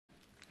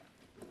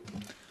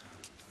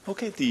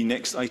Okay, the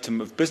next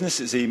item of business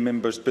is a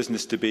members'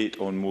 business debate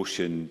on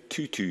motion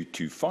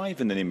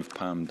 2225 in the name of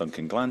Pam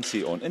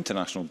Duncan-Glancy on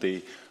International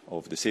Day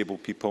of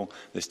Disabled People.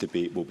 This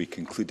debate will be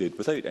concluded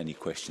without any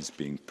questions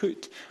being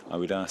put. I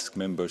would ask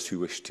members who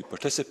wish to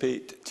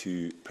participate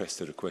to press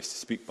the request to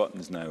speak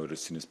buttons now or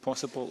as soon as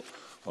possible,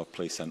 or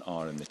place an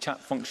R in the chat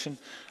function.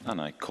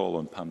 And I call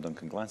on Pam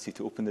Duncan-Glancy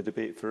to open the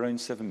debate for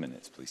around 7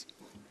 minutes, please.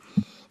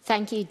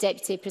 Thank you,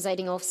 Deputy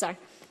Presiding Officer.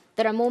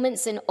 There are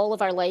moments in all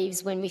of our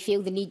lives when we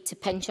feel the need to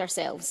pinch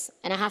ourselves,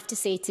 and I have to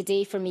say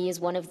today for me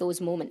is one of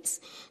those moments.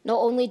 Not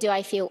only do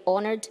I feel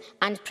honoured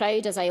and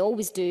proud, as I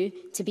always do,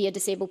 to be a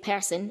disabled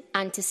person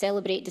and to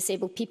celebrate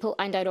disabled people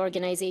and our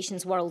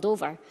organisations world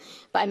over,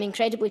 but I'm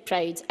incredibly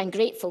proud and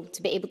grateful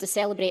to be able to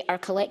celebrate our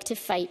collective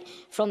fight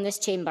from this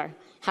chamber,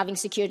 having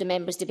secured a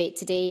members' debate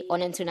today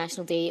on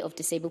International Day of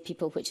Disabled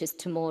People, which is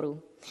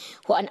tomorrow.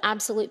 What an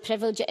absolute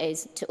privilege it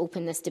is to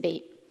open this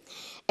debate.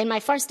 In my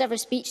first ever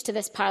speech to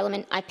this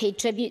Parliament, I paid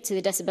tribute to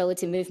the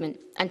disability movement,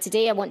 and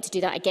today I want to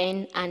do that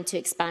again and to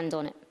expand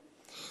on it.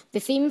 The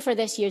theme for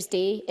this year's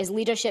day is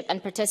leadership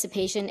and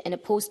participation in a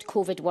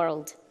post-COVID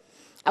world.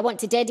 I want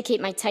to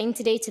dedicate my time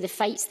today to the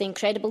fights the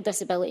incredible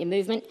disability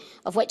movement,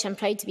 of which I'm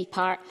proud to be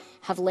part,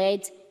 have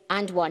led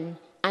and won,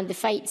 and the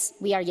fights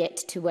we are yet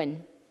to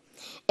win.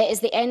 It is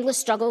the endless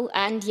struggle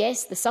and,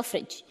 yes, the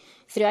suffrage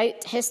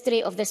throughout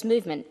history of this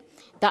movement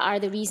that are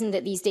the reason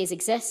that these days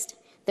exist,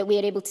 that we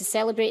are able to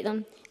celebrate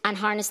them and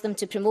harness them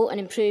to promote and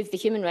improve the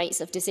human rights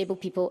of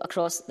disabled people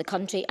across the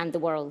country and the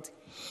world.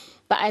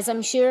 But as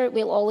I'm sure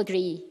we'll all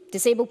agree,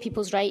 disabled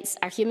people's rights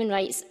are human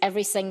rights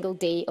every single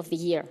day of the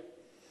year.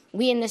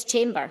 We in this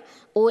chamber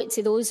owe it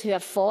to those who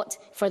have fought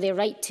for their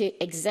right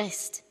to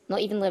exist, not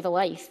even live a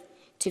life,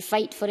 to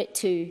fight for it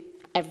too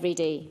every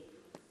day.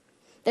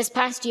 This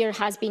past year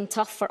has been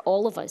tough for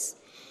all of us,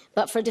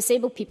 but for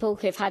disabled people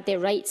who have had their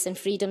rights and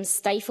freedoms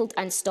stifled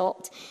and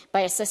stopped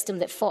by a system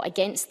that fought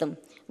against them,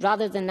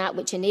 rather than that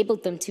which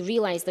enabled them to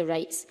realise their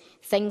rights,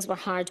 things were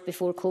hard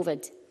before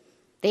COVID.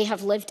 They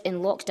have lived in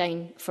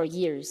lockdown for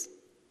years.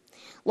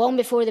 Long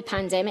before the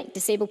pandemic,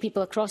 disabled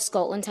people across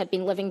Scotland had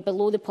been living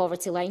below the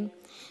poverty line,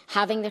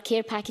 having their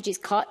care packages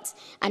cut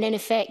and, in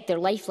effect, their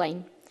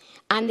lifeline,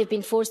 and they've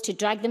been forced to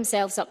drag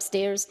themselves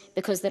upstairs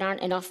because there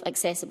aren't enough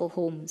accessible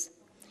homes.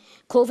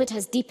 COVID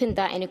has deepened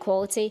that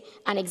inequality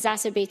and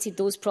exacerbated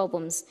those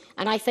problems,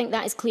 and I think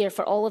that is clear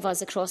for all of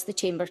us across the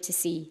chamber to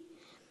see.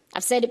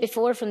 I've said it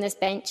before from this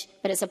bench,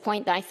 but it's a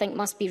point that I think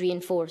must be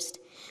reinforced.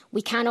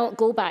 We cannot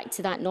go back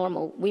to that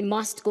normal. We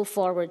must go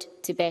forward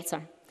to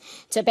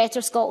a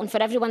better Scotland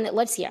for everyone that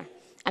lives here,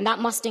 and that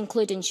must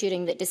include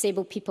ensuring that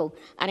disabled people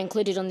are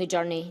included on the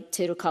journey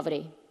to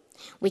recovery.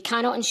 We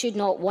cannot and should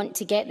not want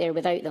to get there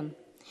without them.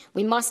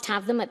 We must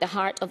have them at the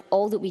heart of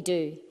all that we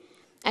do.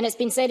 And it's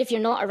been said if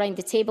you're not around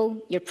the table,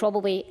 you're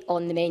probably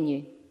on the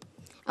menu.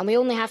 And we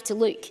only have to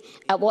look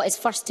at what is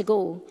first to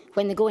go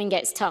when the going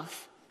gets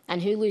tough,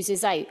 and who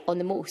loses out on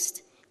the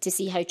most, to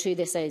see how true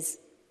this is.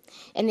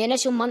 In the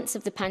initial months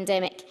of the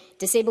pandemic,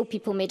 disabled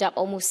people made up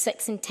almost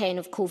 6 in 10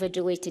 of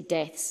COVID-related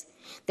deaths.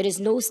 There is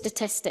no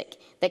statistic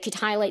that could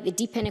highlight the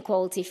deep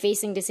inequality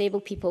facing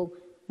disabled people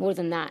more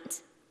than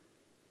that.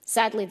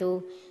 Sadly,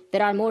 though,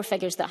 there are more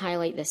figures that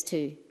highlight this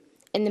too.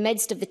 In the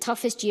midst of the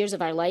toughest years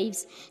of our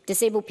lives,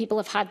 disabled people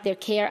have had their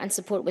care and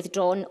support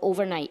withdrawn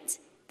overnight,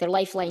 their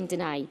lifeline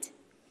denied.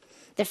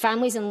 Their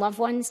families and loved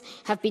ones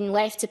have been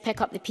left to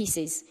pick up the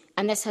pieces,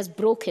 and this has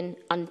broken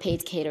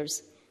unpaid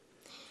carers.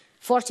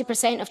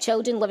 40% of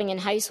children living in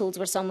households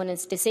where someone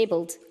is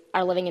disabled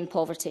are living in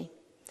poverty.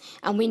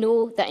 And we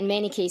know that in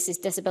many cases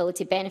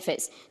disability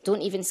benefits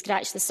don't even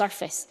scratch the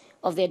surface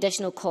of the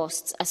additional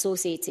costs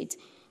associated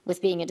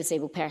with being a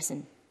disabled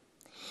person.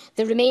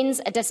 There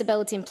remains a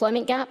disability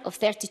employment gap of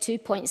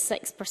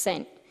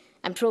 32.6%,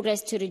 and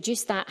progress to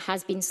reduce that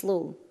has been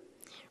slow.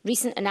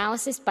 Recent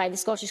analysis by the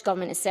Scottish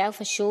Government itself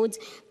has showed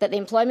that the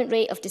employment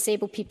rate of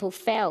disabled people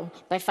fell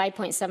by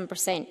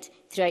 5.7%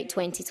 throughout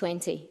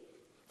 2020.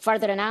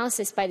 Further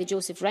analysis by the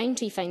Joseph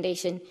Rowntree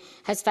Foundation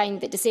has found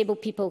that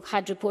disabled people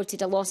had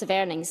reported a loss of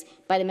earnings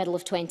by the middle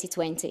of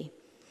 2020.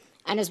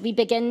 And as we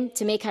begin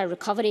to make our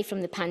recovery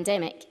from the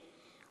pandemic,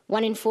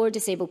 1 in 4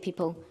 disabled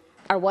people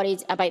are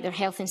worried about their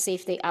health and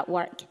safety at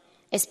work,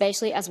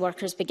 especially as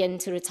workers begin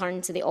to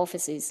return to the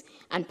offices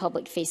and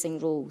public-facing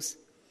roles.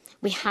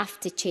 We have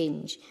to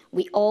change.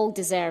 We all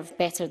deserve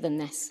better than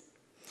this.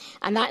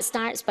 And that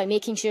starts by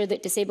making sure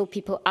that disabled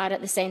people are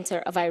at the centre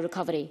of our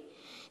recovery.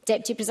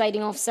 Deputy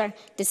Presiding Officer,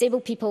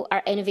 disabled people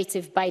are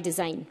innovative by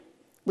design.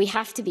 We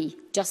have to be,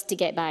 just to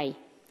get by.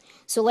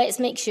 So let's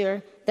make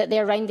sure that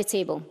they're around the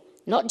table,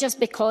 not just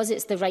because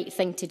it's the right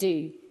thing to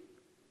do,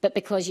 but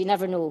because you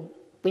never know,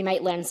 we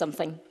might learn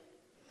something.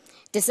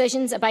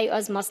 Decisions about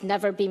us must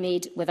never be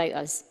made without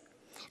us,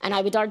 and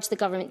I would urge the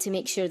Government to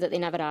make sure that they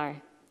never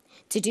are.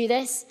 To do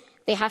this,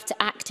 they have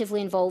to actively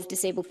involve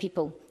disabled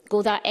people,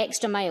 go that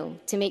extra mile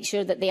to make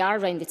sure that they are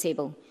around the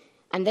table,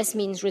 and this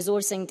means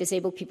resourcing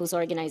disabled people's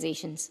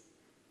organisations.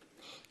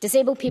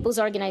 Disabled people's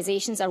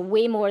organisations are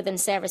way more than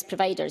service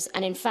providers,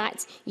 and in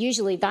fact,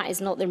 usually that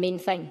is not their main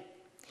thing.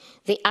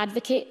 They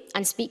advocate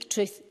and speak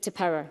truth to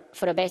power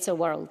for a better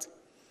world.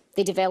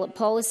 They develop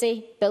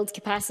policy, build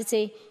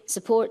capacity,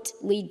 support,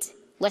 lead,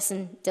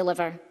 listen,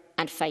 deliver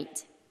and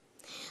fight.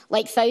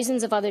 Like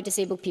thousands of other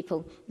disabled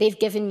people, they've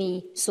given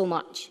me so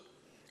much.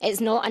 It's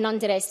not an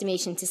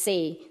underestimation to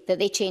say that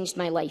they changed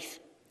my life.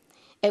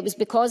 It was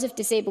because of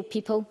disabled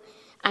people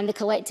and the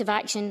collective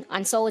action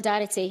and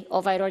solidarity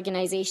of our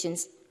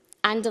organisations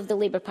and of the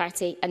Labour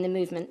Party and the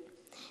movement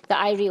that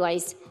I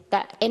realised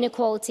that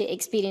inequality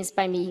experienced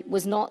by me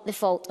was not the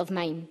fault of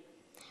mine.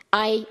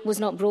 I was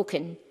not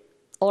broken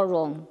or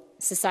wrong.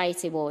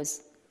 Society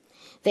was.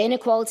 The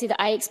inequality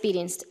that I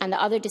experienced, and that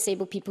other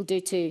disabled people do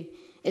too,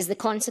 is the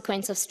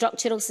consequence of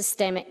structural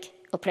systemic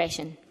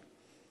oppression.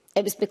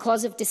 It was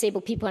because of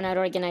disabled people in our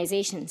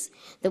organisations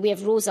that we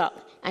have rose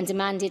up and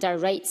demanded our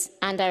rights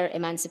and our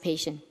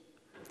emancipation.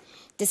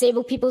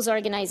 Disabled people's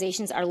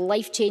organisations are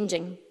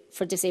life-changing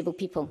for disabled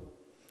people,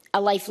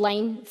 a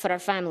lifeline for our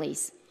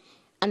families,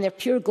 and they're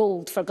pure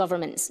gold for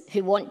governments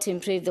who want to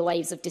improve the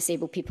lives of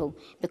disabled people,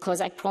 because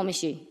I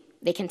promise you,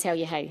 they can tell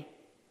you how.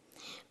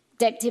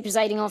 Deputy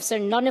Presiding Officer,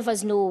 none of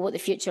us know what the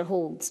future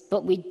holds,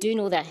 but we do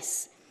know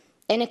this.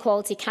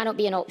 Inequality cannot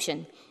be an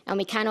option, and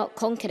we cannot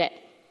conquer it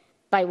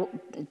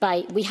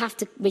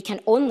we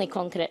can only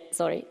conquer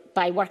it,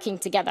 by working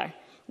together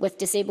with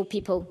disabled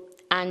people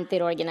and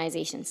their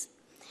organisations.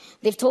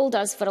 They've told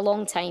us for a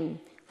long time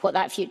what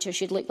that future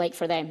should look like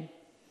for them.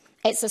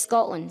 It's a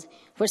Scotland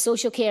where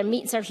social care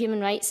meets our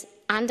human rights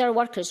and our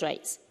workers'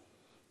 rights.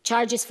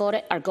 Charges for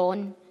it are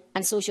gone,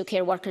 and social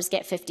care workers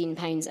get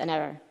 £15 an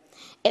hour.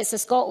 It's a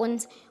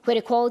Scotland where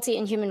equality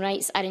and human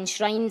rights are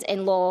enshrined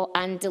in law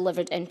and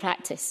delivered in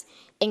practice,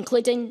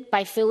 including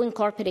by full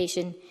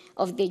incorporation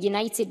of the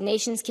United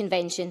Nations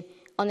Convention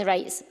on the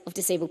Rights of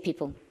Disabled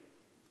People.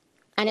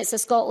 And it's a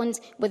Scotland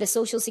with a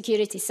social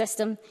security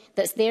system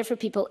that's there for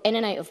people in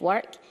and out of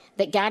work,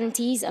 that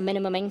guarantees a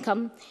minimum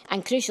income,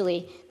 and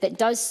crucially, that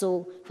does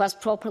so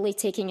whilst properly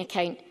taking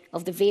account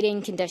of the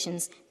varying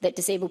conditions that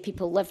disabled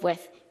people live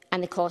with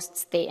and the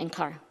costs they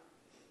incur.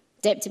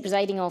 Deputy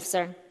Presiding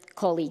Officer,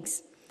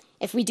 colleagues,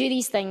 if we do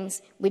these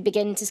things, we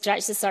begin to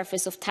scratch the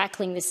surface of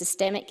tackling the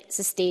systemic,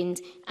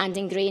 sustained and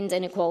ingrained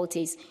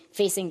inequalities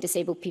facing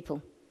disabled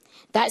people.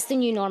 That's the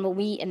new normal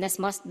we in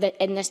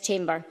this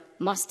chamber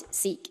must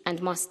seek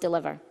and must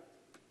deliver.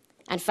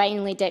 And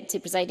finally, Deputy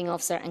Presiding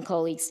Officer and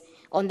colleagues,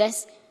 on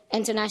this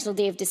International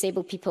Day of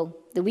Disabled People,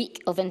 the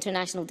week of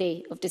International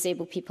Day of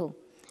Disabled People,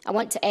 I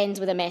want to end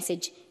with a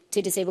message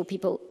to disabled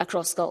people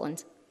across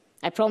Scotland.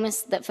 I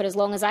promise that for as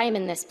long as I am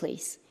in this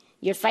place,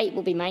 your fight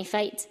will be my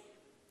fight.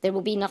 There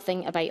will be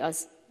nothing about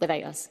us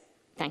without us.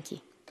 Thank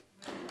you.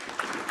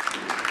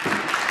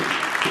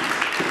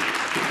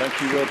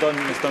 Thank you. Well done,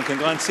 Ms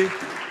Duncan-Glancy.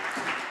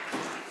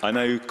 I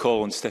now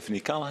call on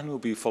Stephanie Callaghan, who will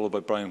be followed by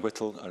Brian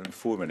Whittle. Around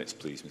 4 minutes,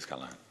 please, Ms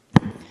Callaghan.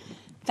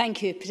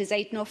 Thank you,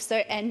 Presiding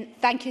Officer, and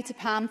thank you to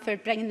Pam for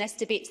bringing this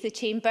debate to the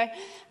Chamber.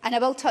 And I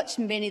will touch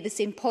on many of the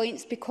same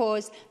points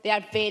because they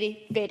are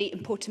very, very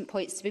important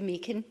points to be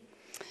making.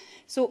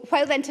 So,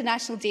 while the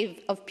International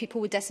Day of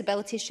People with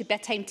Disabilities should be a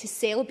time to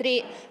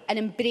celebrate and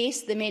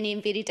embrace the many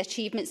and varied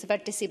achievements of our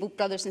disabled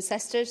brothers and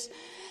sisters,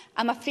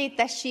 I'm afraid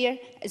this year,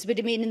 as we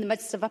remain in the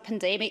midst of a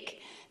pandemic,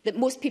 that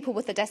most people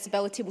with a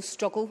disability will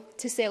struggle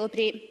to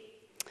celebrate.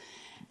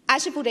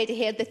 As you've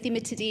already heard, the theme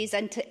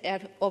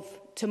of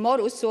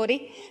tomorrow's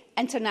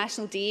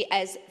International Day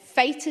is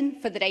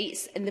fighting for the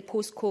rights in the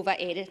post-COVID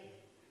era.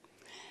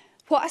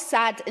 What a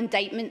sad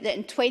indictment that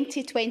in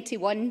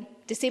 2021,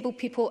 disabled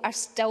people are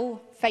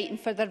still fighting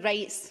for their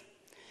rights.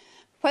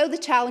 While the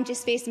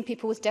challenges facing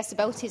people with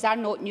disabilities are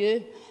not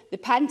new, the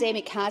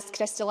pandemic has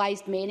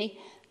crystallised many,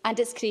 and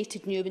it's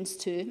created new ones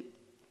too.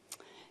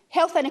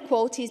 Health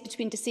inequalities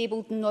between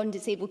disabled and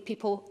non-disabled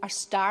people are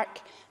stark,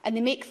 and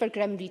they make for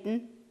grim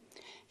reading.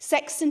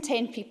 6 in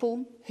 10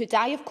 people who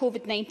die of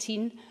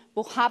COVID-19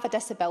 will have a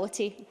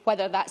disability,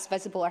 whether that's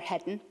visible or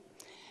hidden.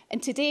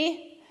 And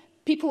today,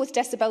 people with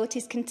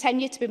disabilities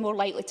continue to be more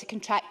likely to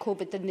contract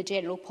COVID than the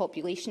general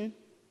population.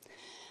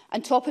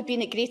 On top of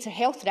being at greater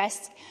health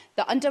risk,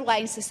 the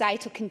underlying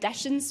societal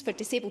conditions for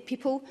disabled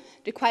people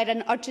require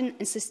an urgent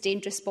and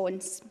sustained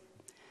response.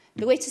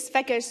 The latest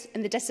figures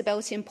in the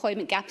disability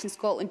employment gap in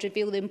Scotland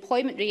reveal the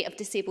employment rate of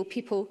disabled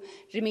people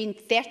remain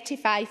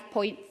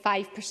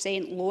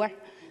 35.5% lower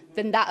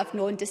than that of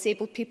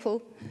non-disabled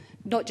people.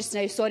 Not just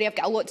now, sorry, I've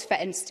got a lot to fit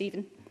in,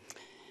 Stephen.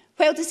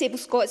 While disabled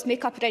Scots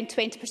make up around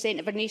 20%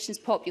 of our nation's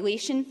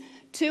population,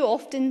 too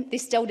often they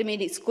still remain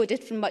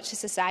excluded from much of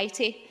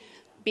society,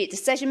 be it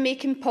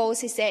decision-making,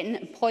 policy setting,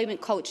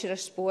 employment, culture or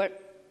sport.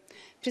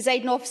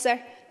 Presiding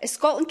Officer, as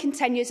Scotland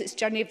continues its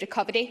journey of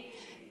recovery,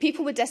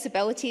 people with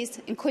disabilities,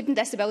 including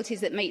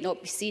disabilities that might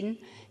not be seen,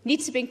 need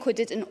to be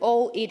included in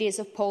all areas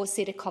of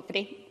policy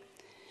recovery.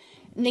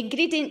 An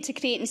ingredient to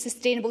creating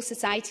sustainable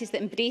societies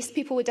that embrace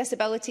people with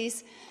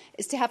disabilities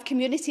is to have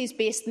communities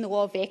based on the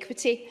law of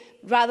equity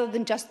rather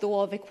than just the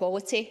law of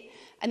equality.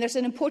 And there's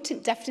an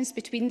important difference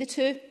between the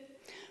two.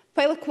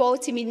 While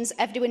equality means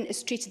everyone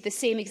is treated the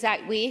same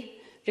exact way,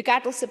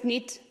 regardless of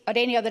need or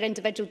any other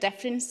individual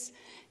difference,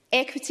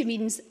 Equity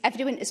means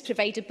everyone is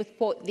provided with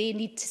what they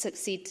need to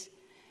succeed.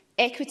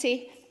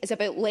 Equity is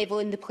about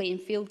levelling the playing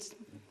field.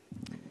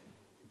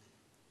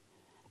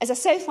 As a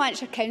South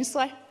Lanarkshire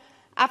councillor,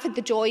 I've had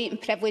the joy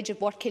and privilege of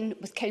working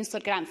with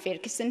Councillor Grant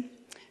Ferguson,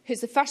 who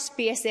is the first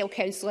BSL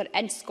councillor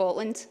in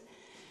Scotland.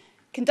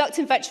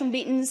 Conducting virtual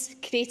meetings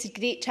created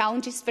great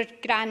challenges for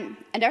Grant,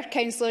 and our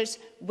councillors'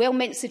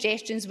 well-meant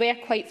suggestions were,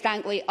 quite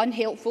frankly,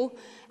 unhelpful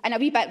and a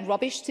wee bit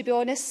rubbish, to be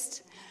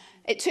honest.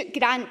 It took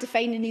Grant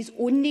defining his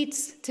own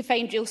needs to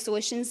find real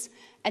solutions,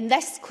 and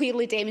this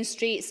clearly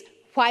demonstrates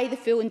why the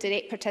full and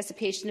direct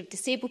participation of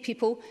disabled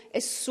people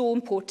is so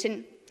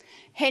important.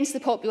 Hence the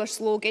popular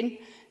slogan,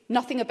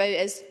 "Nothing about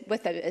us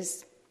without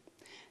us."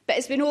 But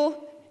as we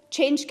know,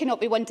 change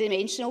cannot be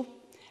one-dimensional,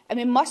 and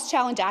we must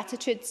challenge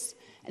attitudes,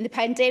 and the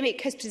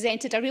pandemic has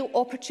presented a real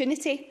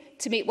opportunity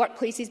to make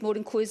workplaces more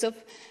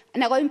inclusive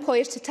and allow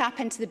employers to tap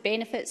into the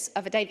benefits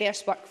of a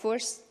diverse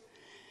workforce.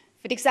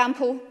 For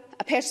example,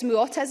 a person with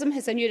autism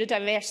has a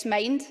neurodiverse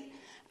mind,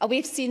 a way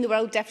of seeing the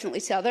world differently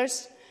to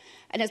others.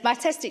 And as my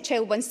autistic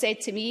child once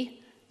said to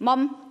me,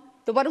 "Mum,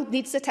 the world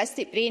needs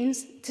autistic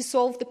brains to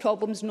solve the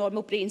problems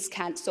normal brains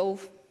can't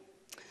solve."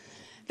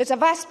 There's a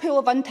vast pool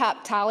of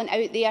untapped talent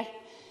out there,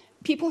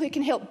 people who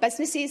can help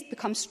businesses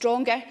become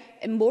stronger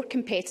and more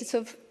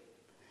competitive.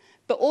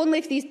 But only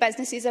if these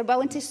businesses are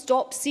willing to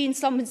stop seeing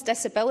someone's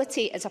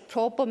disability as a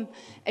problem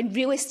and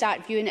really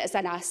start viewing it as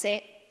an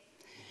asset.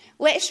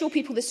 Let us show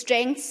people the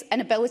strengths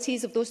and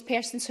abilities of those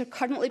persons who are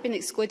currently being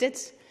excluded.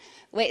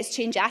 Let us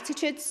change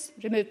attitudes,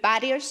 remove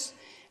barriers,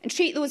 and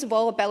treat those with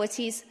all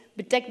abilities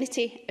with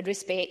dignity and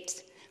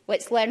respect.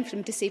 Let's learn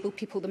from disabled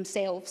people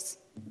themselves.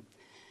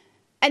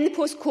 In the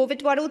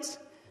post-COVID world,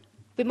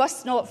 we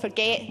must not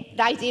forget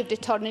the idea of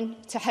returning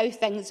to how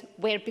things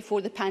were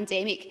before the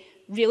pandemic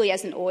really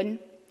isn't on.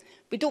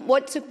 We don't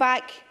want to go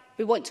back,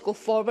 we want to go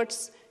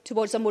forwards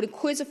towards a more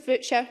inclusive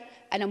future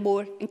and a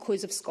more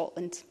inclusive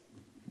Scotland.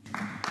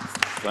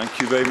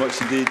 Thank you very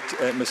much indeed,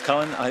 Ms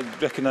Callan. I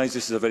recognise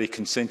this is a very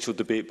consensual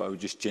debate, but I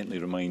would just gently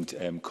remind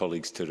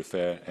colleagues to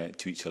refer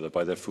to each other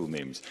by their full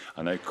names.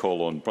 And I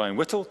call on Brian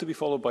Whittle to be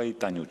followed by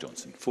Daniel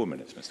Johnson. 4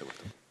 minutes, Mr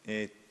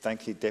Whittle.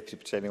 Thank you, Deputy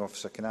Presiding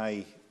Officer. Can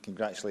I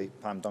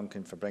congratulate Pam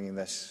Duncan for bringing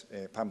this,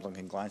 Pam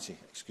Duncan-Glancy,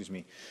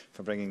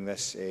 for bringing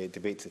this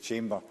debate to the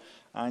Chamber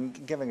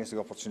and giving us the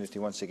opportunity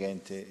once again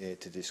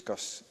to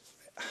discuss,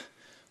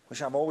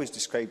 which I've always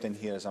described in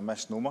here as a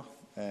misnomer.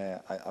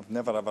 I've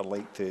never ever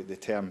liked the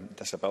term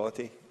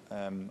disability.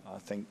 I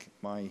think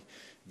my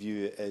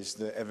view is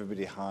that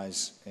everybody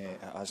has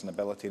an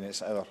ability, and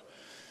it's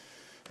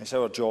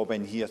our job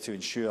in here to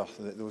ensure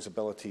that those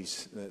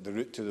abilities, the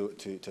route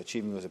to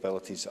achieving those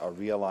abilities, are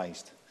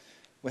realised.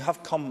 We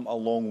have come a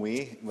long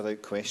way,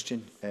 without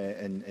question,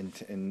 in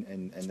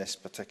this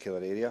particular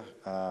area.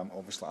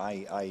 Obviously,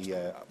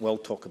 I will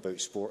talk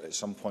about sport at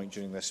some point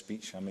during this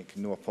speech. I make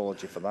no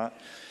apology for that.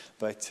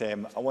 But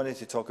I wanted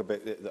to talk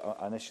about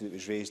an issue that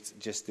was raised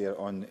just there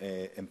on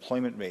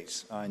employment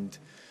rates. And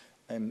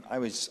I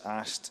was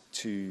asked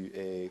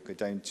to go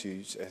down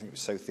to, I think it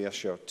was South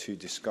Ayrshire, to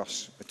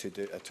discuss,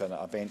 to an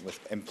event with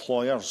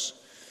employers,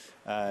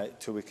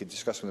 so we could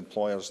discuss with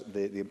employers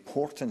the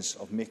importance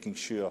of making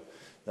sure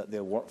that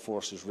their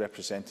workforce is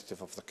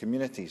representative of their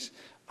communities,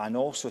 and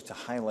also to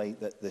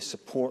highlight that the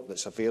support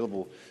that's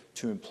available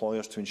to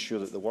employers to ensure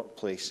that the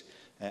workplace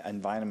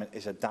environment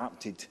is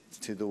adapted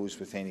to those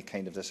with any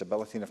kind of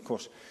disability. And of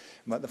course,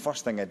 the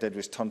first thing I did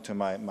was turn to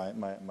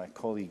my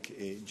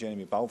colleague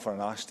Jeremy Balfour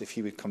and asked if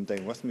he would come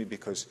down with me,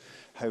 because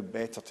how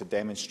better to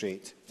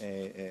demonstrate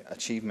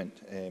achievement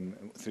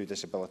through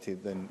disability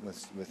than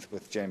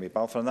with Jeremy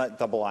Balfour. And that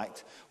double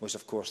act was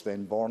of course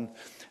then born,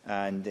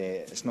 and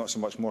it's not so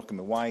much Morecambe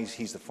and Wise,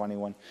 he's the funny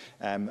one,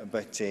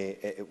 but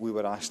we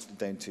were asked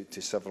down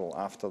to several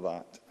after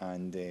that,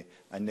 and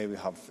now we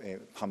have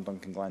Pam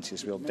Duncan-Glancy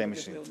as well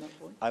demonstrating.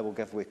 I will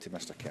give way to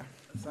Mr Kerr.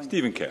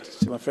 Stephen Kerr.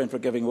 To my friend for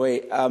giving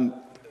way.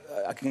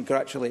 I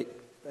congratulate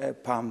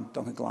Pam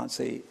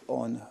Duncan-Glancy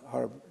on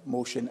her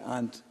motion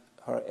and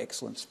her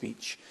excellent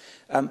speech.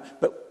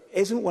 But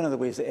isn't one of the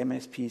ways that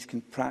MSPs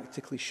can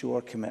practically show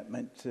our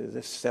commitment to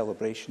this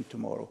celebration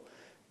tomorrow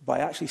by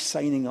actually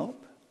signing up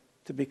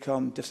to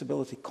become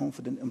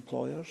disability-confident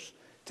employers,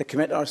 to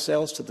commit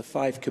ourselves to the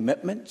 5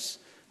 commitments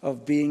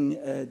of being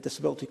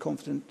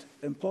disability-confident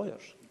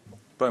employers?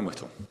 Brian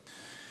Whittle.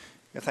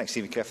 Yeah, thanks,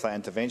 Stephen Kerr, for that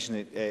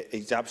intervention.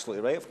 He's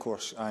absolutely right, of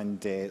course, and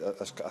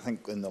I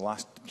think in the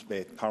last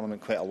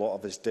Parliament quite a lot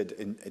of us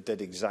did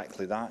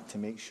exactly that, to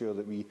make sure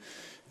that we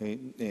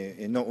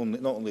not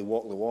only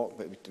walk the walk,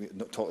 but we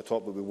not talk the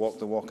talk, but we walk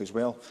the walk as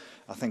well.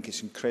 I think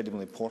it's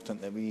incredibly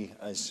important that we,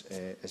 as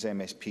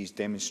MSPs,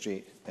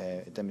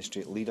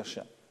 demonstrate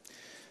leadership.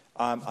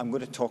 I'm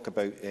going to talk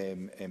about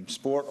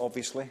sport,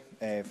 obviously,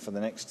 for the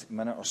next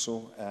minute or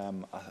so.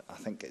 I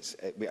think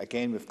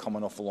we've come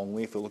an awful long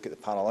way. If we look at the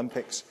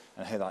Paralympics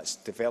and how that's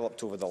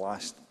developed over the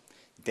last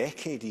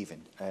decade,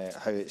 even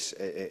how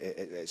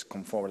it's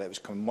come forward, it was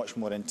coming much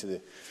more into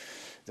the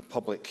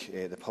public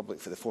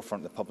for the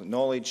forefront of the public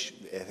knowledge.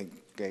 I think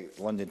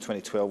London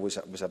 2012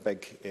 was a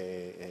big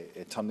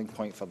turning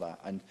point for that.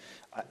 And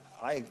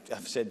I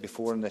have said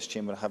before in this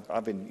chamber,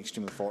 I've been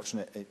extremely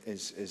fortunate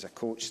as a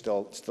coach,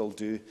 still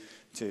do,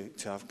 to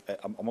have,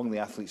 among the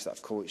athletes that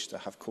I've coached, to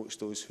have coached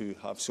those who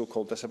have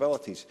so-called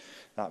disabilities.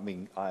 That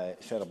being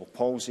cerebral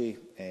palsy,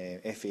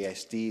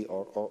 FASD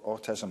or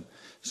autism.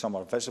 Some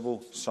are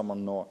visible, some are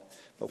not.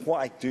 But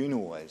what I do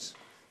know is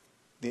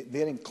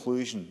their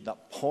inclusion,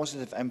 that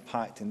positive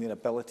impact and their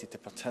ability to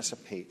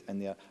participate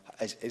in there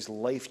is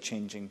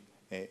life-changing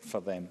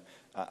for them.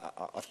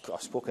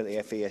 I've spoken at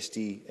the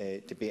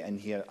FASD debate in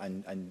here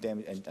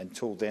and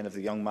told then of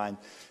the young man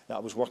that I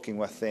was working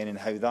with then, and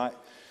how that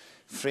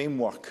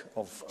framework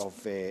of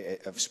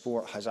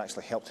sport has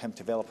actually helped him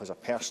develop as a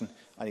person,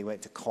 and he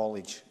went to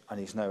college and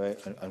he's now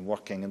out and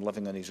working and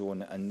living on his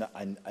own.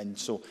 And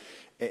so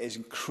it is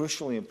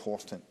crucially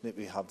important that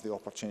we have the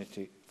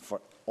opportunity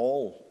for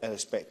all,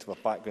 irrespective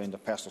of background or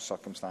personal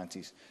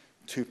circumstances,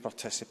 to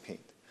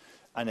participate.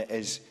 And it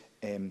is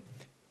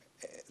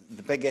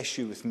the big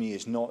issue with me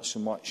is not so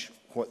much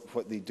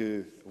what they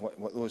do,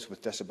 what those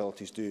with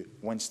disabilities do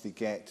once they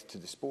get to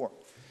the sport.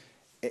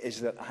 It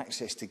is their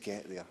access to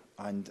get there.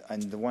 And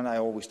the one I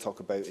always talk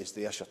about is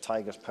the Ayrshire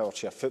Tigers Power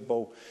Chair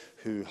Football,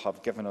 who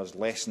have given us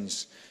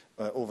lessons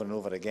over and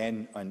over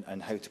again on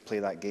how to play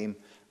that game.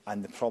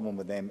 And the problem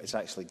with them is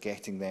actually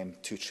getting them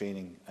to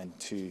training and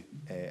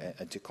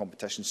to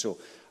competition. So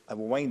I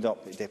will wind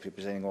up, Deputy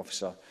Presiding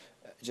Officer,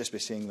 just by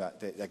saying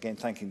that, again,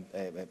 thanking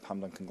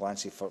Pam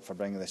Duncan-Glancy for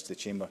bringing this to the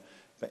Chamber,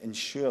 but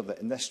ensure that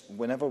in this,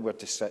 whenever we're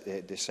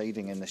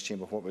deciding in this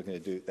Chamber what we're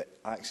going to do, that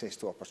access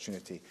to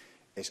opportunity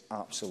is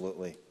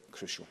absolutely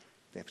crucial.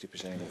 Deputy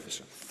Presiding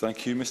Officer.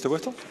 Thank you, Mr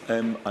Whittle.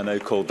 I now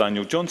call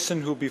Daniel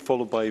Johnson, who will be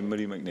followed by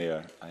Marie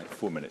McNair.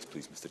 4 minutes,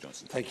 please, Mr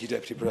Johnson. Thank you,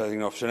 Deputy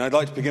Presiding Officer. And I'd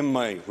like to begin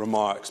my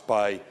remarks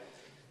by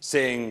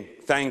saying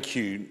thank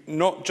you,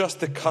 not just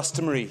the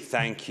customary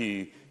thank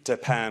you to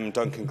Pam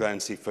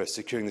Duncan-Glancy for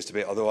securing this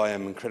debate, although I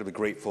am incredibly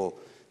grateful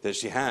that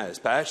she has,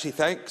 but actually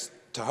thanks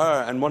to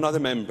her and one other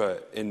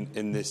member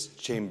in this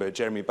chamber,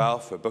 Jeremy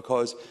Balfour,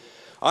 because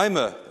I'm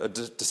a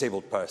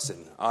disabled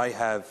person. I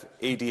have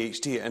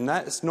ADHD, and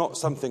that's not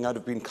something I'd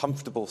have been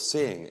comfortable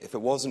saying if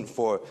it wasn't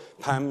for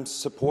Pam's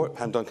support,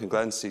 Pam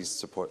Duncan-Glancy's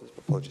support,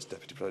 apologies,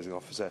 Deputy Presiding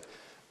Officer,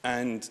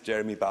 and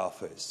Jeremy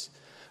Balfour's.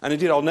 And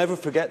indeed, I'll never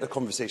forget the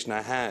conversation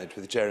I had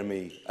with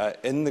Jeremy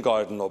in the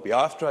garden lobby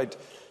after I'd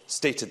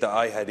stated that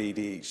I had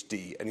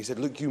ADHD. And he said,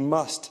 look, you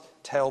must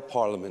tell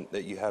Parliament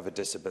that you have a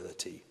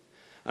disability.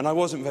 And I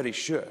wasn't very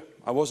sure.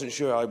 I wasn't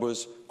sure I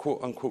was,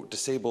 quote-unquote,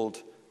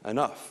 disabled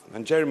enough.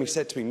 And Jeremy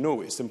said to me,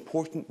 no, it's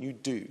important you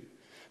do,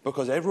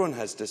 because everyone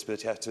has a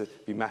disability. You have to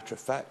be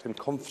matter-of-fact and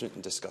confident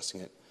in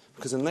discussing it,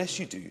 because unless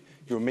you do,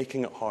 you're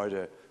making it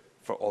harder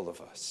for all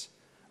of us.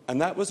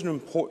 And that was an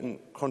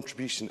important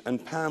contribution,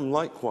 and Pam,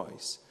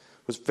 likewise,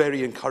 was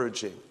very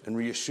encouraging and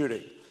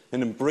reassuring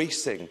in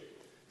embracing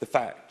the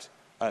fact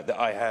that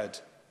I had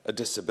a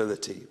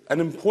disability.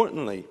 And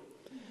importantly,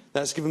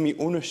 that's given me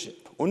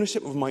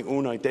ownership of my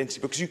own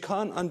identity, because you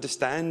can't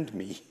understand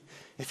me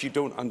if you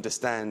don't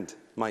understand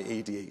my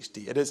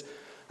ADHD. It is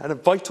a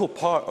vital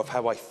part of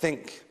how I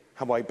think,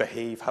 how I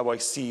behave, how I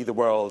see the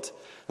world.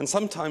 And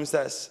sometimes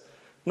that's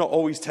not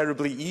always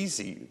terribly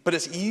easy, but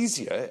it's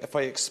easier if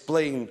I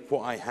explain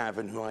what I have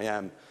and who I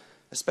am,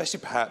 especially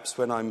perhaps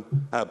when I'm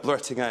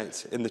blurting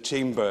out in the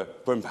chamber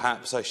when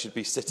perhaps I should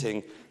be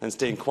sitting and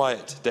staying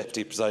quiet,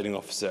 Deputy Presiding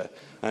Officer.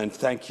 And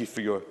thank you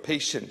for your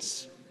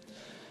patience.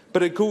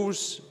 But it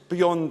goes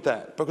beyond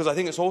that, because I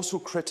think it's also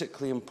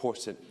critically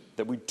important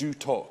that we do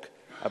talk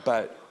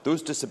about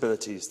those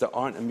disabilities that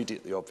aren't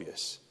immediately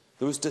obvious,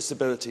 those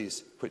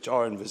disabilities which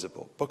are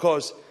invisible.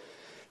 Because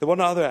the one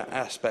other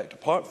aspect,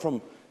 apart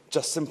from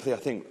just simply, I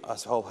think,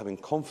 us all having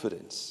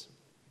confidence,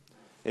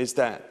 is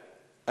that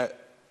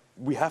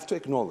we have to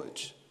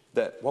acknowledge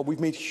that while we've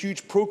made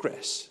huge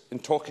progress in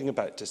talking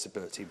about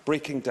disability,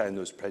 breaking down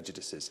those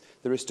prejudices,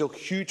 there is still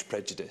huge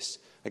prejudice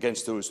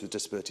against those with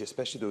disability,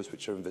 especially those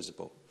which are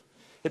invisible.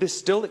 It is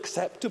still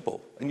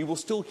acceptable, and you will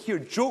still hear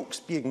jokes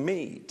being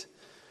made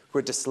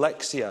where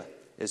dyslexia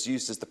is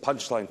used as the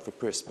punchline for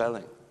poor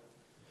spelling,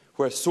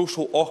 where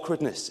social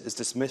awkwardness is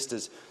dismissed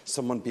as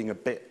someone being a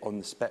bit on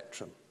the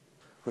spectrum,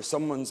 where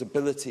someone's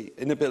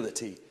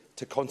inability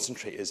to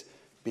concentrate is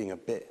being a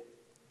bit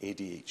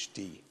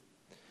ADHD.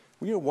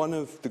 We are one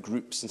of the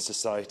groups in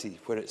society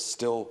where it's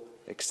still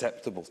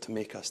acceptable to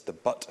make us the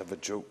butt of a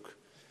joke,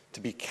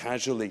 to be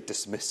casually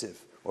dismissive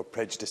or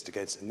prejudiced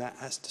against, and that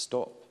has to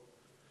stop.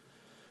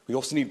 We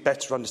also need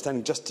better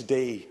understanding. Just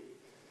today,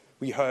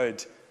 we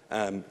heard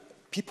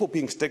people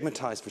being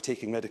stigmatised for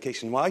taking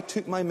medication. Well, I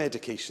took my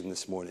medication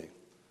this morning,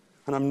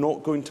 and I'm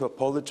not going to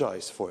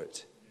apologise for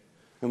it.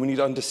 And we need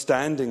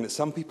understanding that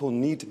some people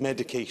need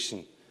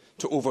medication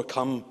to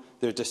overcome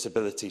their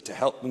disability, to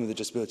help them with their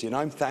disability. And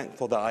I'm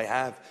thankful that I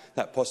have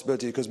that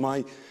possibility, because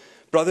my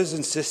brothers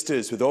and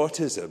sisters with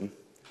autism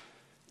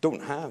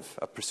don't have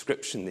a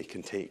prescription they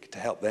can take to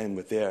help them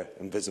with their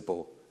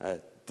invisible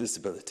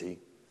disability.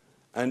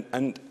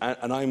 And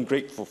I'm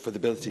grateful for the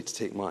ability to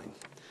take mine.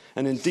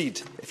 And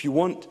indeed, if you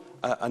want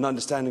an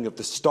understanding of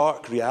the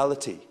stark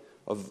reality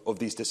of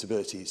these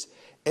disabilities,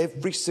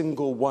 every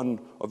single one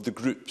of the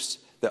groups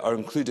that are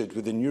included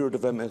within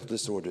neurodevelopmental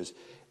disorders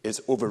is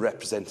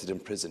overrepresented in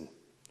prison.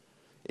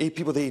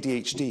 People with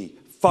ADHD,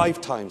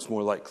 5 times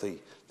more likely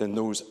than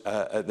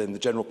the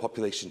general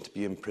population to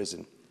be in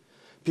prison.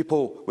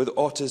 People with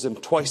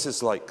autism, twice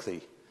as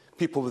likely.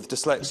 People with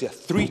dyslexia,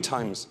 3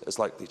 times as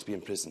likely to be in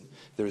prison.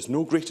 There is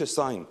no greater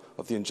sign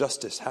of the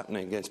injustice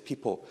happening against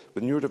people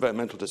with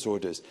neurodevelopmental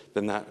disorders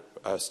than that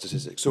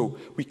statistic. So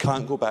we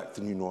can't go back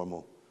to the new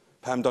normal.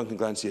 Pam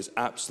Duncan-Glancy is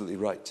absolutely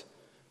right.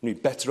 We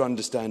need better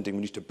understanding,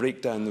 we need to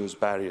break down those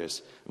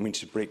barriers, and we need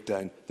to break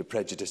down the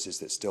prejudices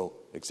that still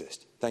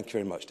exist. Thank you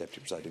very much,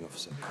 Deputy Presiding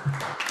Officer.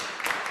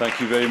 Thank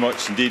you very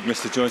much indeed,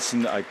 Mr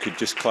Johnson. I could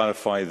just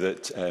clarify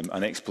that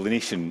an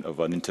explanation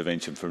of an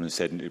intervention from a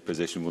sedentary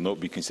position will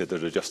not be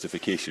considered a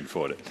justification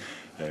for it.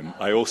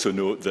 I also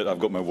note that I've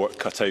got my work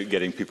cut out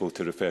getting people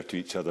to refer to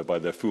each other by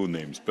their full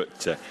names,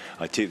 but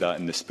I take that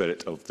in the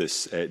spirit of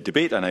this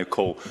debate. I now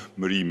call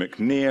Marie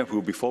McNair, who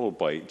will be followed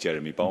by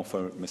Jeremy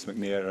Balfour. Ms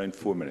McNair, around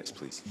 4 minutes,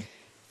 please.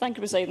 Thank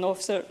you, Presiding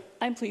Officer.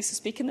 I'm pleased to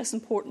speak in this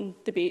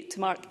important debate to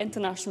mark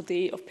International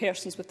Day of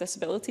Persons with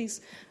Disabilities.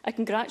 I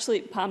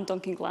congratulate Pam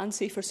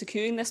Duncan-Glancy for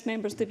securing this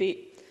members'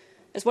 debate.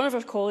 As one of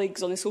our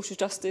colleagues on the Social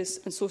Justice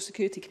and Social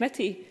Security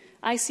Committee,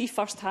 I see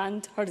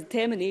first-hand her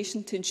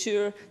determination to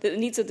ensure that the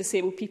needs of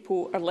disabled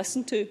people are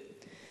listened to.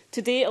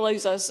 Today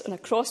allows us, on a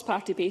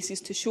cross-party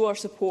basis, to show our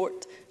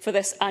support for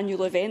this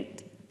annual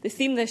event. The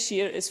theme this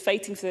year is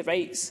fighting for the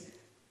rights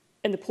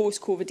in the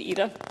post-COVID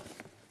era.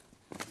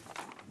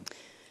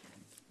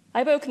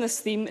 I welcome this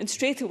theme, and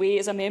straight away,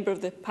 as a member of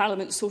the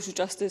Parliament's Social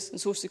Justice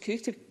and Social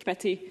Security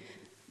Committee,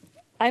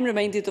 I am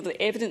reminded of the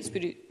evidence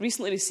we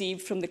recently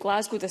received from the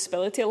Glasgow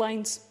Disability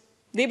Alliance.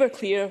 They were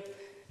clear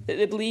that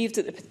they believed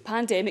that the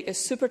pandemic has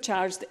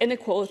supercharged the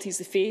inequalities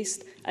they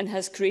faced and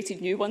has created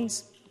new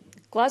ones.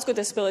 Glasgow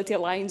Disability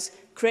Alliance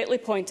correctly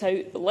point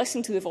out that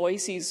listening to the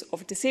voices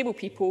of disabled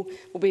people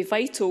will be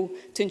vital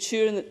to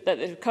ensuring that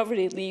the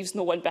recovery leaves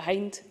no one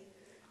behind.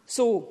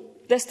 So,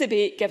 this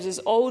debate gives us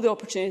all the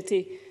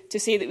opportunity to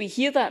say that we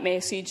hear that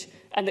message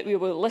and that we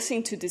will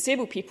listen to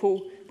disabled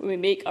people when we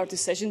make our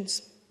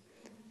decisions.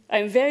 I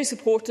am very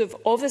supportive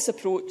of this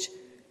approach,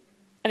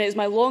 and it is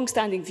my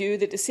long-standing view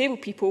that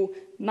disabled people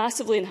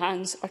massively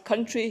enhance our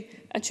country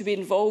and should be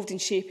involved in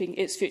shaping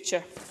its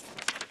future.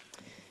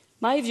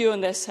 My view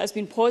on this has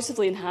been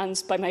positively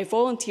enhanced by my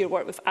volunteer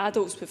work with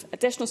adults with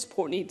additional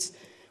support needs,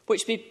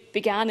 which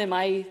began in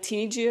my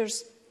teenage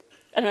years,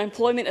 and my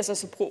employment as a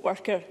support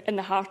worker in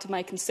the heart of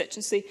my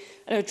constituency.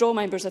 And I draw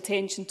members'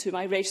 attention to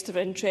my register of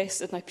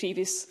interest in my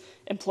previous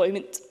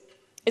employment.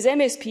 As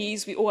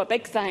MSPs, we owe a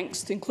big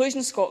thanks to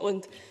Inclusion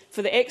Scotland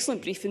for the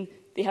excellent briefing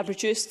they have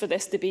produced for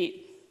this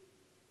debate.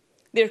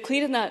 They are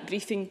clear in that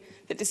briefing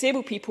that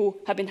disabled people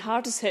have been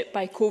hardest hit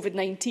by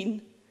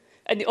COVID-19,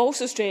 and they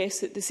also stress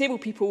that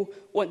disabled people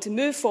want to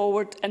move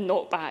forward and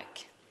not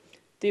back.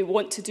 They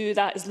want to do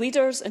that as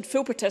leaders and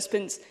full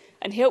participants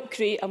and help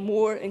create a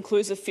more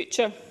inclusive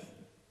future.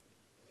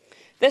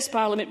 This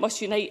Parliament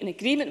must unite in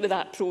agreement with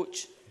that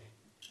approach,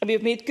 and we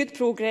have made good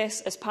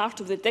progress as part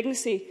of the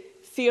dignity,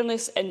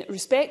 fairness and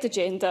respect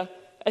agenda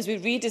as we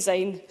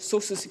redesign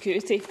social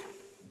security.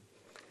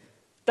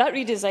 That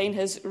redesign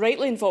has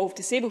rightly involved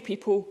disabled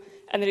people,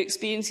 and their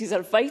experiences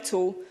are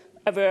vital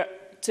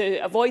to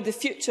avoid the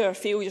future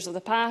failures of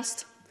the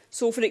past.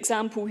 So, for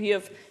example, we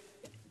have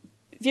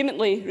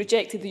vehemently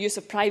rejected the use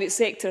of private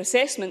sector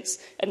assessments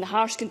and the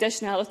harsh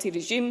conditionality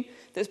regime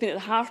that has been at the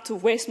heart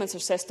of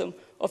Westminster's system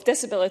of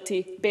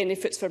disability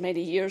benefits for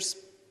many years.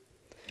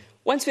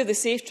 Once we have the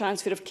safe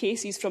transfer of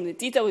cases from the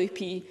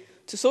DWP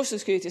to Social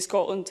Security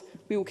Scotland,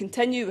 we will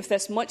continue with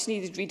this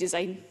much-needed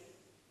redesign.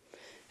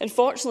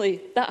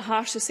 Unfortunately, that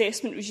harsh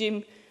assessment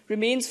regime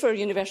remains for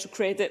universal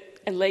credit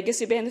and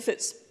legacy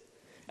benefits,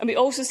 and we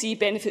also see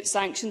benefit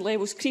sanction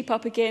levels creep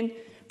up again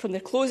from the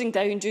closing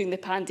down during the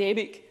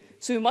pandemic,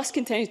 so we must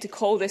continue to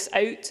call this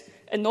out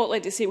and not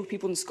let disabled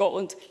people in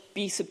Scotland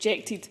be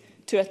subjected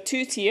to a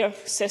two-tier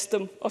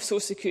system of social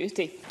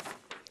security.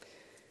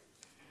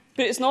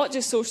 But it's not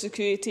just social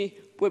security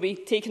where we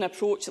take an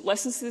approach that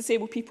listens to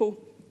disabled people.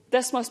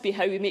 This must be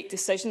how we make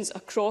decisions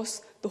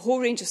across the whole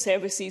range of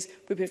services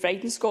we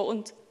provide in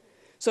Scotland.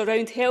 So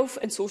around health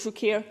and social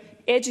care,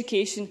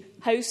 education,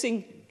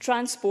 housing,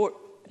 transport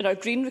and our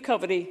green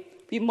recovery,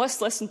 we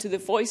must listen to the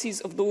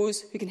voices of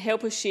those who can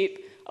help us shape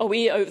a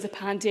way out of the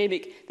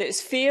pandemic that is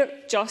fair,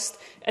 just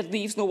and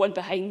leaves no one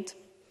behind.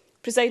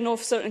 Presiding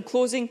Officer, in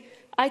closing,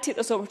 I take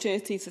this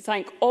opportunity to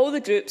thank all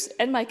the groups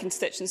in my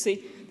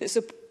constituency that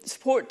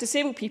support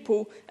disabled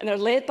people and are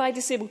led by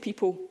disabled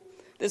people.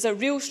 There's a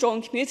real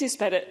strong community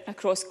spirit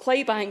across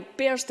Clydebank,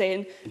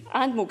 Bearsden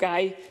and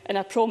Milngavie, and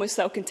I promise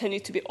that I'll continue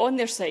to be on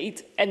their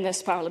side in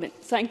this Parliament.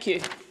 Thank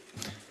you.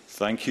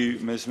 Thank you,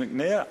 Ms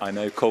McNair. I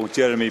now call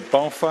Jeremy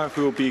Balfour,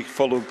 who will be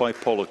followed by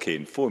Paul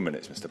O'Kane. 4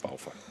 minutes, Mr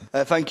Balfour.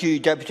 Thank you,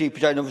 Deputy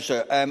Presiding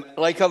Officer.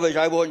 Like others,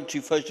 I want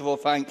to first of all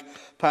thank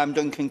Pam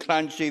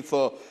Duncan-Glancy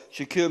for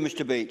securing this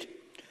debate.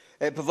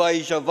 It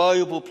provides a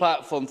valuable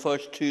platform for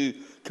us to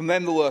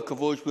commend the work of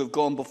those who have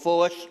gone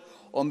before us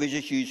on these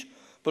issues,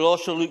 but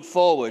also look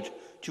forward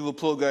to the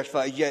progress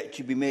that is yet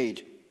to be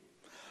made.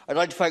 I'd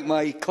like to thank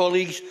my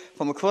colleagues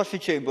from across the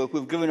chamber who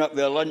have given up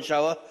their lunch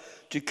hour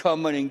to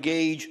come and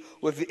engage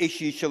with the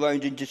issues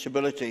surrounding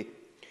disability.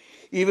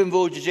 Even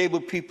though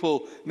disabled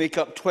people make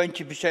up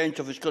 20%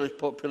 of the Scottish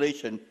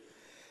population,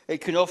 it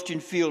can often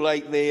feel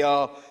like they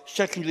are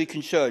secondary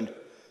concern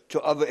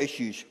to other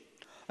issues.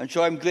 And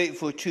so I'm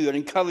grateful to and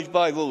encouraged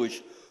by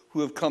those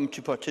who have come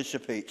to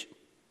participate.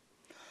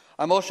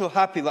 I'm also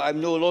happy that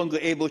I'm no longer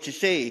able to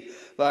say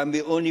that I'm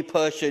the only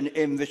person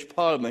in this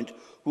Parliament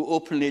who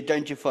openly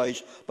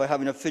identifies by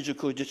having a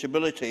physical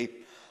disability,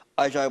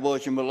 as I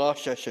was in the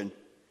last session.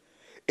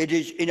 It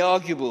is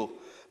inarguable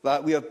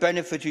that we have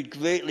benefited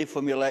greatly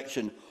from the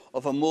election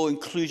of a more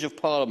inclusive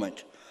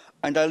Parliament,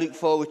 and I look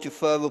forward to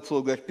further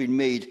progress being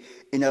made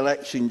in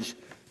elections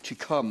to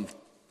come.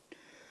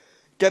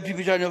 Deputy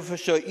Presiding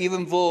Officer,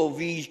 even though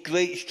these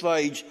great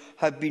strides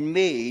have been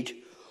made,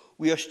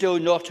 we are still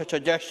not at a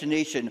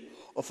destination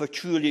of a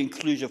truly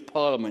inclusive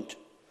Parliament.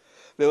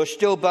 There are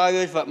still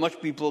barriers that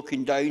must be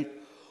broken down,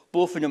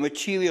 both in a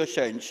material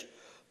sense,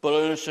 but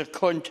also in the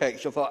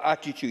context of our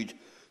attitude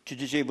to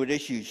disabled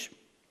issues.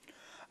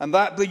 And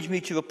that brings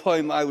me to the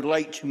point I would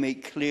like to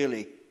make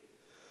clearly.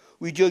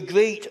 We do a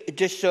great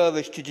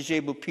disservice to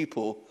disabled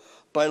people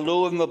by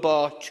lowering the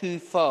bar too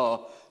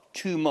far,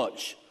 too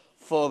much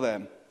for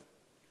them.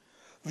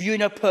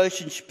 Viewing a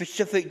person's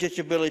specific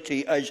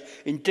disability as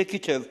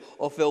indicative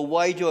of their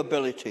wider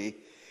ability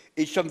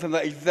is something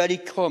that is very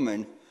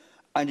common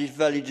and is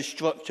very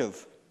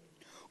destructive.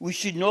 We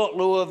should not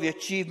lower the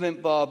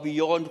achievement bar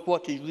beyond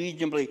what is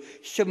reasonably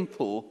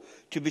simple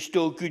to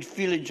bestow good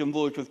feelings on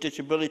those with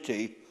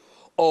disability,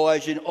 or,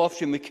 as is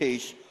often the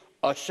case,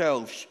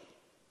 ourselves.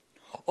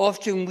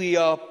 Often we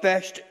are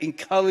best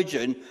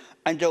encouraging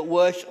and at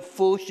worst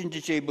forcing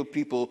disabled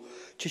people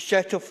to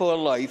settle for a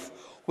life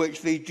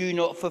which they do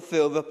not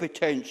fulfil their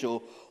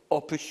potential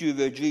or pursue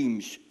their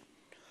dreams.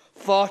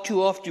 Far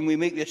too often we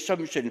make the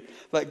assumption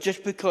that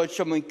just because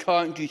someone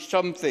can't do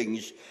some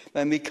things,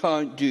 then they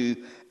can't do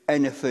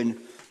anything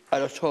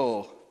at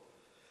all.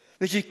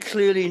 This is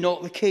clearly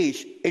not the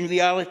case. In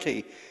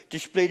reality,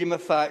 displayed in the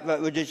fact that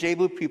there are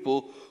disabled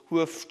people who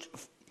have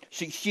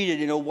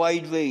succeeded in a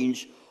wide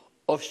range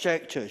of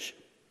sectors.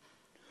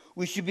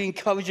 We should be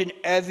encouraging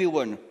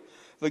everyone,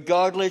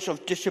 regardless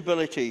of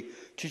disability,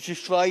 to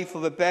strive for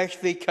the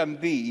best they can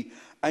be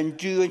and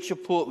do and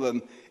support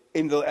them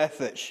in their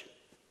efforts.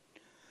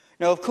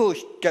 Now, of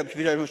course, Deputy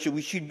Presiding Officer,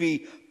 we should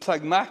be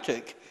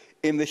pragmatic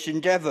in this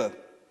endeavour.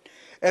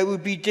 It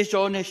would be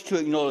dishonest to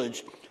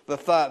acknowledge the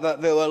fact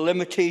that there are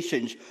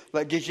limitations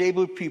that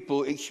disabled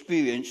people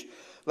experience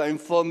that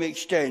inform the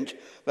extent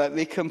that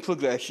they can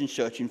progress in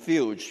certain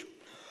fields.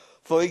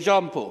 For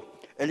example,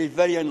 it is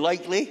very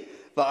unlikely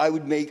that I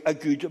would make a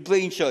good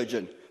brain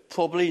surgeon,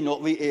 probably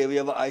not the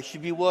area that I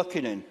should be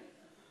working in.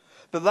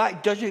 But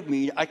that doesn't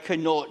mean I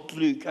cannot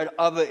look at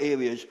other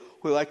areas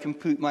where I can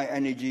put my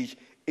energies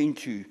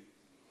into.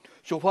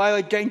 So while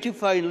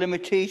identifying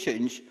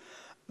limitations,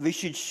 they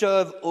should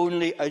serve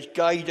only as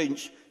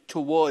guidance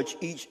towards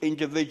each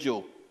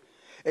individual.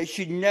 It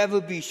should never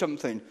be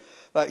something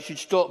that should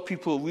stop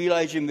people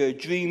realising their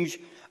dreams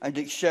and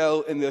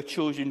excel in their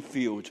chosen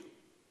field.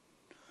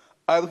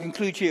 I will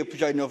conclude here,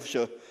 Presiding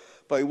Officer,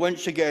 by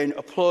once again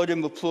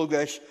applauding the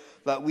progress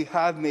that we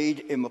have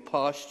made in the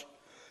past,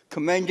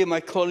 commending my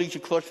colleagues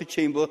across the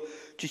Chamber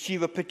to see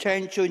the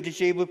potential in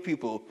disabled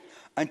people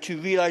and to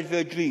realise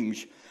their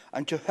dreams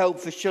and to help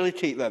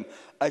facilitate them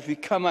as we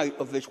come out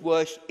of this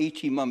worst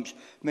 18 months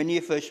many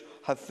of us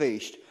have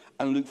faced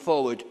and look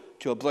forward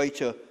to a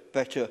brighter,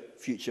 better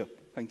future.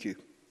 Thank you.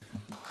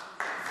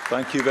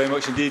 Thank you very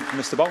much indeed,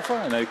 Mr Balfour.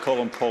 I now call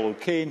on Paul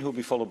O'Kane, who will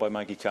be followed by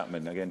Maggie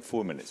Chapman. Again,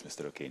 4 minutes,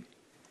 Mr O'Kane.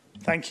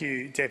 Thank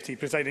you, Deputy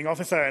Presiding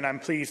Officer, and I'm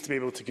pleased to be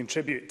able to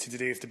contribute to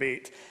today's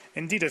debate,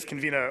 indeed as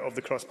convener of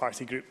the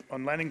cross-party group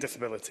on learning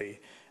disability.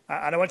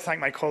 And I want to thank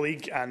my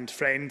colleague and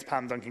friend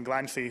Pam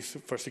Duncan-Glancy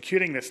for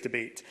securing this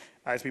debate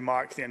as we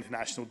mark the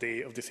International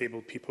Day of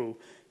Disabled People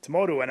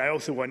tomorrow. And I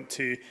also want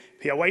to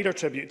pay a wider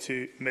tribute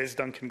to Ms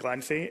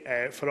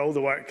Duncan-Glancy for all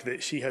the work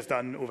that she has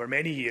done over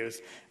many years,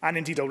 and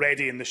indeed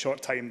already in the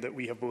short time that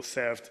we have both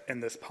served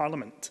in this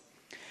Parliament.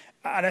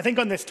 And I think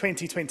on this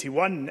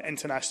 2021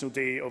 International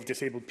Day of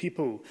Disabled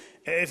People,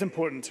 it is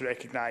important to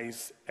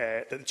recognise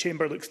that the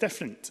Chamber looks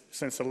different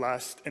since the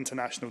last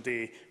International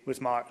Day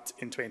was marked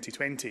in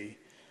 2020.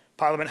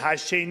 Parliament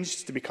has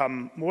changed to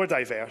become more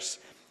diverse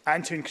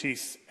and to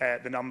increase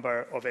the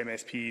number of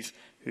MSPs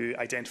who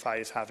identify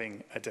as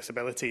having a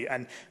disability.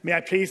 And may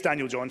I praise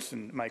Daniel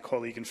Johnson, my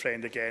colleague and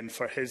friend again,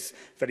 for his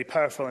very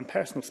powerful and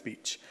personal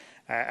speech.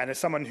 And as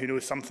someone who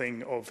knows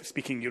something of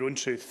speaking your own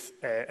truth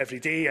every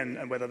day,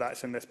 and whether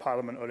that's in this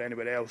Parliament or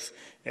anywhere else,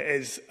 it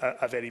is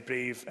a very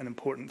brave and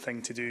important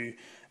thing to do,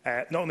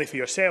 not only for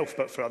yourself,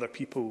 but for other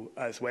people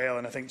as well.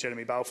 And I think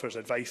Jeremy Balfour's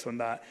advice on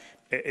that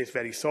is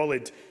very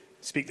solid.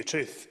 speak the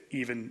truth,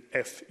 even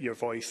if your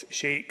voice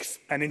shakes.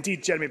 And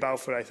indeed, Jeremy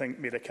Balfour, I think,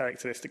 made a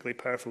characteristically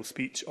powerful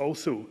speech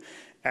also.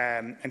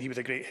 And he was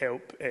a great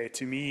help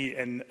to me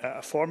in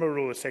a former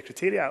role as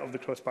Secretariat of the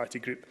Cross-Party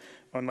Group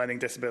on Learning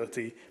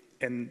Disability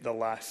in the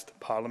last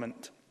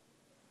Parliament.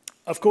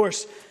 Of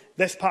course,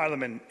 this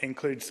Parliament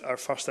includes our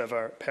first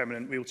ever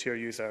permanent wheelchair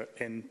user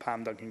in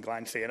Pam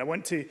Duncan-Glancy. And I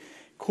want to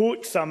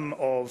quote some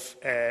of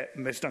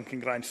Ms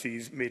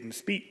Duncan-Glancy's maiden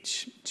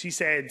speech. She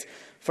said,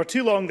 "For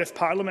too long, this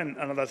Parliament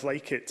and others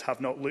like it have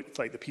not looked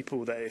like the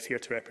people that it is here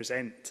to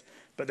represent.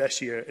 But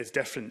this year is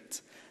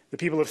different. The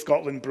people of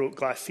Scotland broke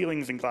glass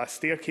ceilings and glass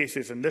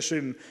staircases, and this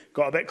room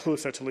got a bit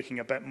closer to looking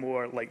a bit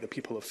more like the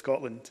people of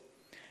Scotland.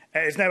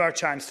 It is now our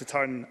chance to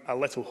turn a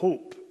little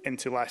hope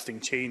into lasting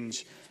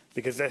change,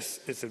 because this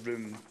is the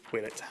room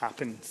where it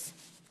happens."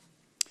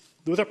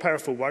 Those are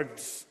powerful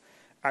words,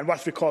 and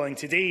worth recalling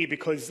today,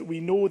 because we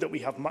know that we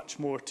have much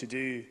more to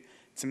do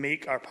to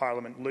make our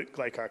Parliament look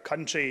like our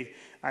country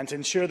and to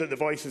ensure that the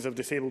voices of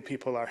disabled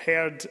people are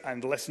heard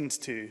and listened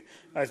to.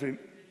 As we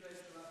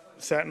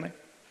certainly.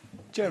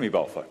 Jeremy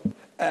Balfour.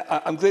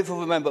 I'm grateful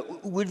for the member.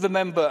 Would the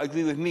member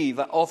agree with me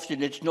that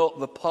often it's not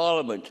the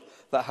Parliament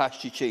that has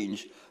to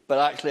change, but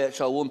actually it's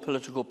our own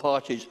political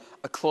parties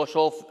across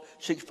all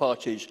 6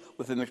 parties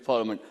within this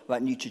Parliament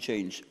that need to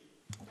change?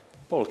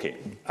 Paul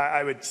Kane.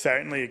 I would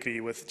certainly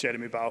agree with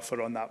Jeremy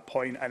Balfour on that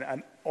point,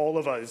 and all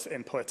of us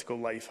in political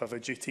life have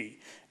a duty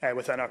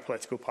within our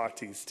political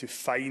parties to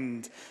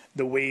find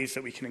the ways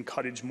that we can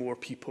encourage more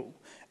people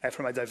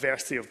from a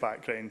diversity of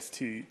backgrounds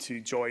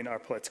to join our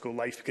political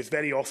life, because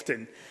very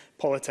often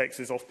politics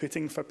is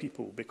off-putting for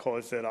people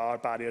because there are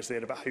barriers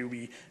there about how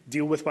we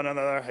deal with one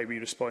another, how we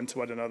respond to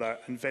one another,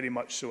 and very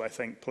much so I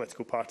think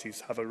political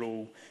parties have a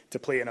role to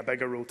play and a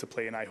bigger role to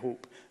play, and I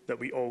hope that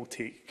we all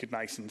take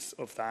cognizance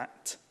of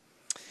that.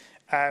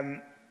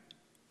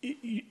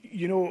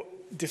 You know,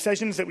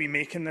 decisions that we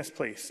make in this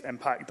place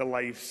impact the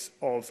lives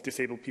of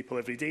disabled people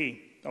every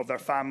day, of their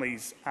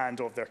families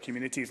and of their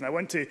communities. And I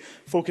want to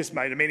focus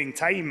my remaining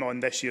time on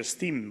this year's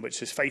theme,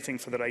 which is fighting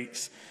for the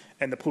rights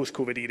in the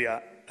post-COVID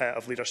era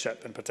of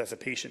leadership and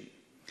participation.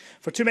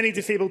 For too many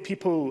disabled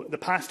people, the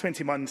past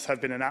 20 months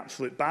have been an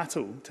absolute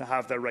battle to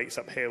have their rights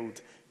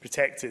upheld,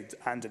 protected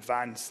and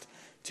advanced.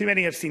 Too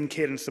many have seen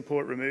care and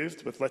support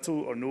removed with little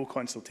or no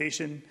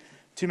consultation.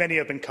 Too many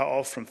have been cut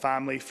off from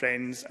family,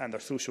 friends and their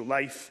social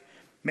life.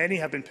 Many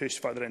have been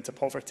pushed further into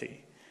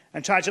poverty.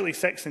 And tragically,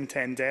 6 in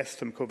 10 deaths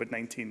from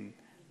COVID-19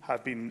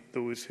 have been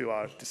those who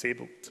are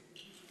disabled.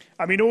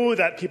 And we know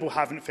that people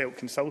haven't felt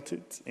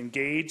consulted,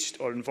 engaged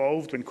or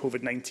involved when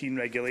COVID-19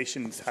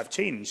 regulations have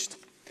changed.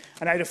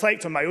 And I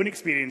reflect on my own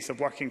experience of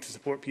working to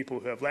support people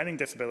who have learning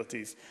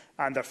disabilities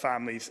and their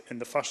families in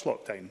the first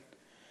lockdown.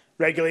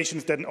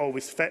 Regulations didn't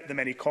always fit the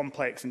many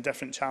complex and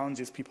different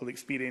challenges people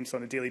experience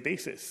on a daily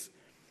basis.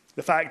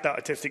 The fact that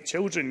autistic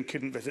children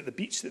couldn't visit the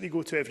beach that they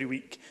go to every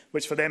week,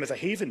 which for them is a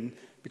haven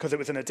because it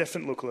was in a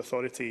different local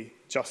authority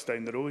just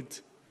down the road.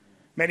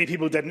 Many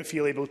people didn't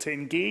feel able to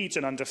engage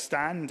and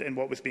understand in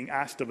what was being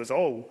asked of us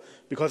all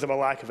because of a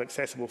lack of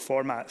accessible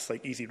formats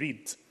like Easy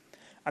Read.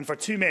 And for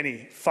too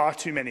many, far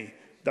too many,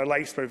 their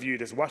lives were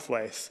viewed as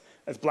worthless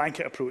as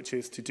blanket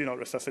approaches to Do Not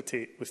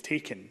Resuscitate was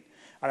taken.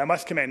 And I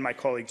must commend my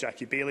colleague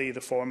Jackie Bailey, the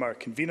former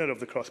convener of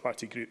the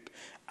cross-party group,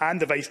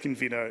 and the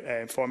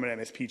vice-convener, former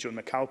MSP Joan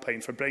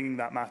McAlpine, for bringing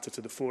that matter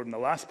to the fore in the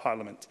last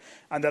Parliament.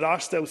 And there are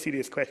still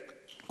serious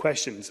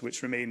questions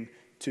which remain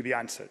to be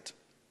answered.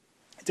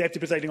 Deputy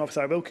Presiding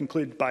Officer, I will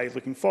conclude by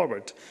looking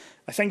forward.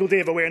 A single day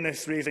of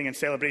awareness raising and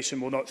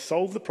celebration will not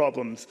solve the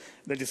problems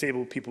that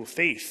disabled people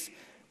face.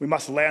 We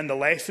must learn the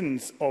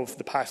lessons of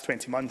the past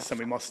 20 months and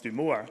we must do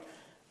more.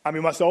 And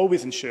we must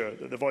always ensure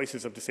that the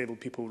voices of disabled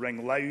people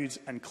ring loud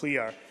and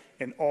clear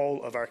in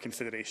all of our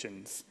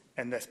considerations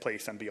in this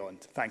place and beyond.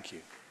 Thank you.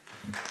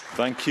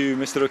 Thank you,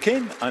 Mr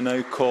O'Kane. I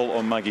now call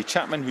on Maggie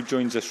Chapman, who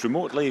joins us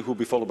remotely, who will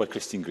be followed by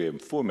Christine Graham.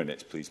 4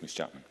 minutes, please, Ms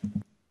Chapman.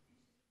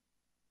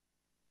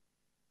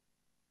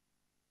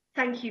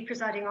 Thank you,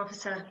 Presiding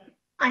Officer.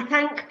 I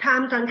thank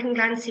Pam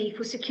Duncan-Glancy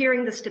for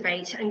securing this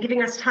debate and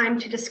giving us time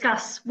to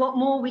discuss what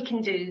more we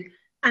can do,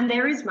 and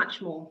there is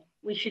much more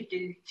we should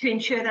do to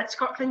ensure that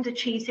Scotland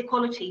achieves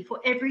equality for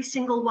every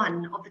single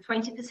one of the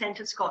 20%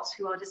 of Scots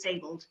who are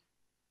disabled.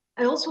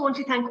 I also want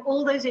to thank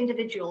all those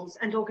individuals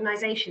and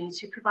organisations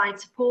who provide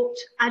support,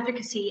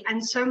 advocacy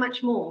and so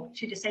much more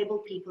to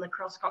disabled people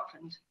across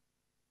Scotland.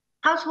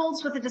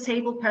 Households with a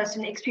disabled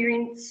person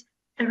experience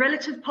a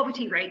relative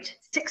poverty rate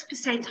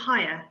 6%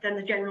 higher than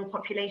the general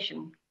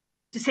population.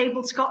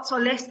 Disabled Scots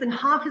are less than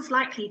half as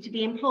likely to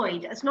be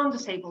employed as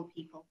non-disabled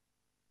people.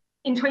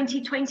 In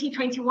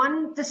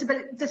 2020-21,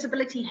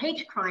 disability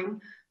hate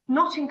crime,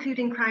 not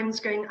including crimes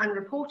going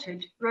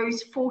unreported,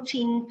 rose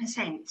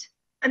 14%,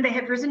 and they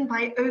have risen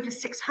by over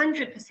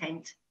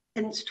 600%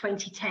 since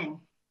 2010.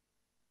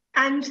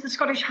 And the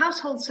Scottish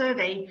Household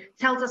Survey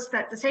tells us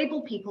that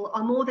disabled people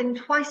are more than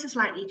twice as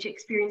likely to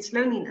experience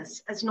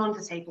loneliness as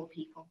non-disabled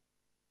people.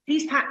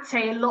 These facts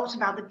say a lot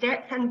about the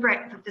depth and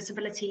breadth of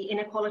disability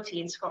inequality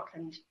in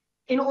Scotland.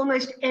 In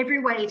almost every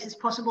way it is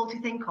possible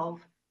to think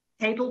of,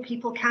 disabled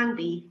people can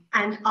be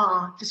and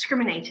are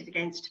discriminated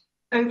against,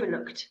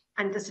 overlooked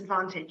and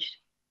disadvantaged.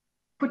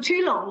 For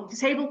too long,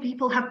 disabled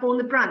people have borne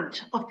the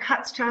brunt of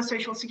cuts to our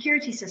social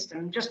security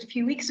system. Just a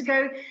few weeks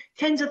ago,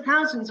 tens of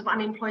thousands of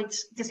unemployed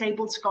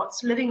disabled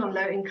Scots living on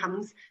low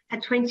incomes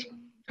had £20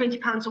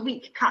 a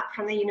week cut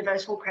from their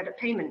universal credit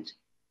payment.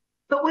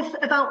 But with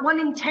about 1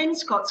 in 10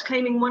 Scots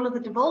claiming one of the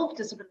devolved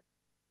disabilities,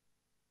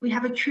 we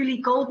have a truly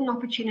golden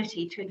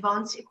opportunity to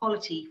advance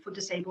equality for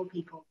disabled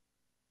people.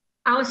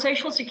 Our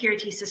social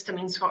security system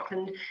in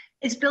Scotland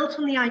is built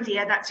on the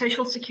idea that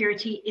social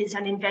security is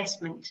an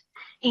investment.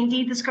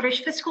 Indeed, the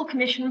Scottish Fiscal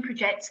Commission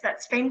projects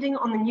that spending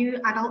on the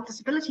new adult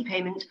disability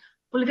payment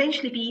will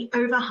eventually be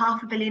over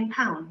 £500 million.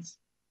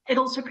 It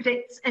also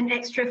predicts an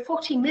extra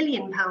 £40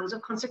 million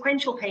of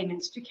consequential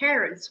payments to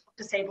carers of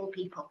disabled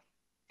people.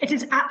 It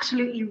is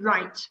absolutely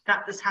right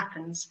that this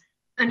happens,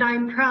 and I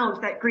am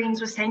proud that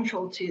Greens were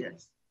central to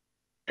this.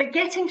 But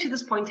getting to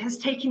this point has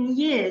taken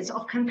years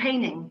of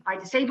campaigning by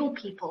disabled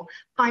people,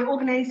 by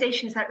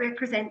organisations that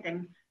represent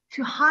them,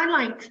 to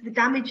highlight the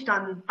damage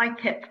done by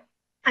PIP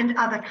and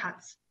other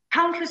cuts.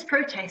 Countless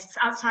protests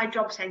outside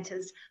job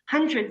centres,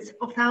 hundreds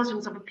of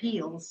thousands of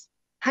appeals,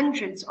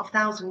 hundreds of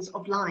thousands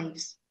of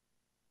lives.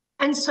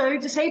 And so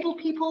disabled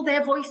people,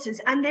 their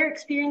voices and their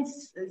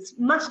experiences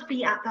must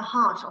be at the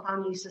heart of our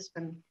new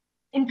system.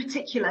 In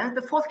particular,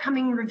 the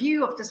forthcoming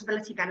review of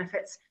disability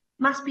benefits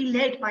must be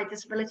led by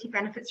disability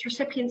benefits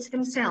recipients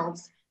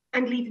themselves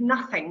and leave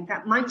nothing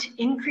that might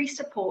increase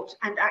support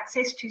and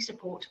access to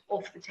support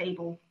off the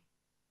table.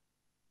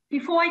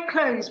 Before I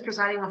close,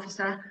 Presiding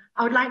Officer,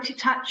 I would like to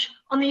touch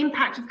on the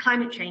impact of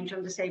climate change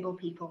on disabled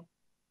people.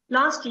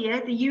 Last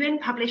year, the UN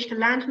published a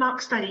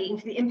landmark study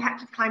into the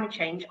impact of climate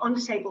change on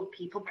disabled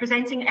people,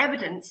 presenting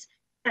evidence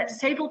that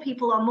disabled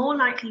people are more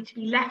likely to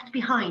be left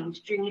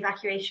behind during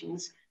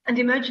evacuations, and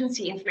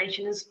emergency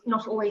information is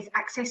not always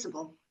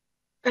accessible.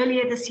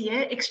 Earlier this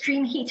year,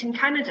 extreme heat in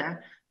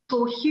Canada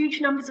saw huge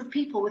numbers of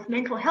people with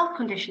mental health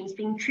conditions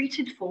being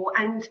treated for,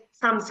 and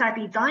some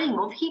sadly dying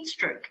of, heat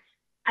stroke,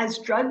 as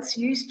drugs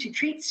used to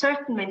treat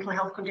certain mental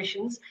health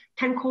conditions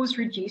can cause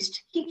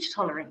reduced heat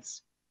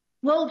tolerance.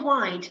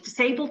 Worldwide,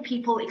 disabled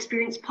people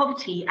experience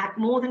poverty at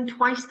more than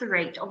twice the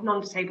rate of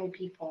non-disabled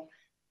people.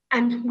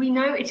 And we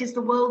know it is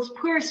the world's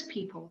poorest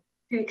people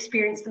who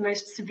experience the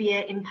most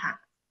severe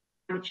impact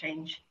of climate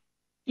change.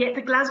 Yet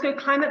the Glasgow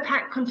Climate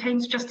Pact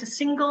contains just a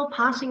single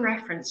passing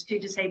reference to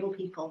disabled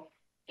people.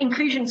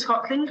 Inclusion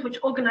Scotland,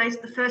 which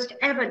organised the first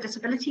ever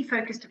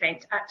disability-focused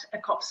event at a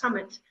COP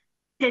summit,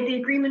 said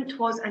the agreement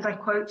was, and I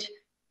quote,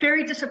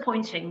 very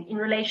disappointing in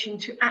relation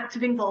to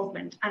active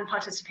involvement and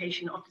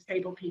participation of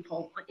disabled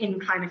people in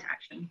climate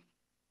action.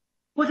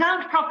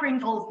 Without proper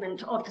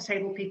involvement of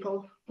disabled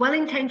people,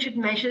 well-intentioned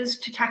measures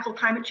to tackle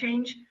climate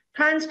change,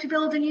 plans to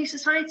build a new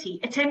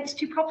society, attempts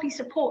to properly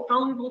support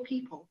vulnerable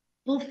people,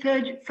 will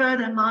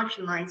further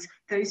marginalise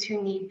those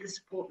who need the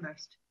support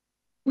most.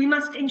 We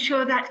must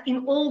ensure that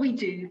in all we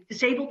do,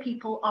 disabled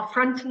people are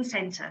front and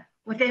centre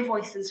with their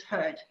voices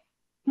heard,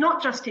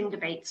 not just in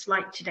debates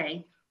like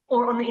today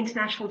or on the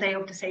International Day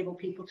of Disabled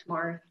People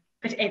tomorrow,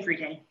 but every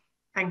day.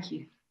 Thank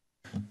you.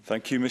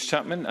 Thank you, Ms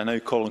Chapman. I now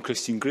call on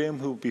Christine Graham,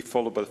 who will be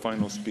followed by the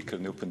final speaker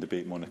in the open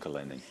debate, Monica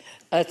Lenning.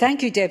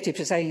 Thank you, Deputy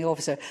Presiding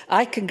Officer.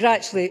 I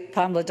congratulate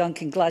Pamela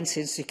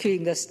Duncan-Glancy in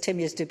securing this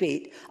timious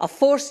debate, a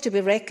force to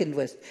be reckoned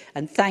with,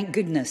 and thank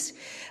goodness.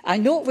 I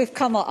note we've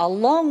come a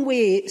long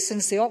way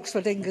since the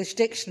Oxford English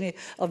Dictionary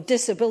of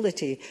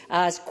Disability,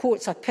 as,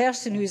 quotes, a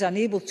person who is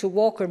unable to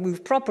walk or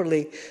move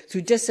properly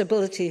through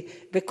disability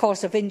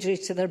because of injury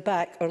to their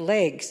back or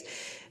legs.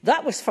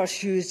 That was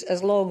first used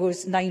as long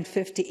as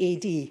 950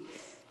 AD.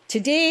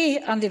 Today,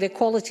 under the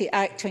Equality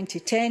Act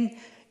 2010,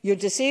 you're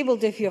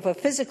disabled if you have a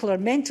physical or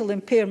mental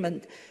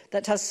impairment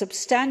that has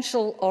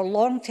substantial or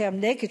long-term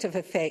negative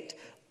effect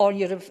on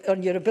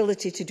your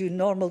ability to do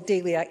normal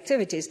daily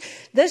activities.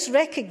 This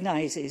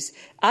recognises,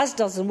 as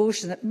does the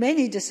motion, that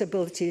many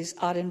disabilities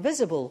are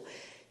invisible.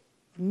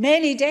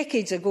 Many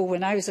decades ago,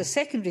 when I was a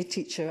secondary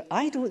teacher,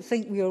 I don't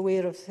think we were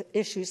aware of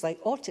issues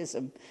like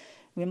autism.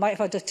 We might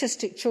have had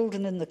autistic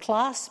children in the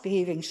class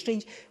behaving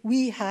strange.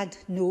 We had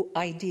no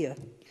idea.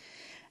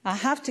 I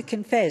have to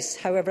confess,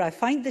 however, I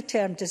find the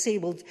term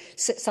disabled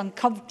sits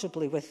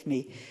uncomfortably with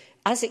me,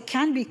 as it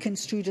can be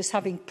construed as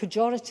having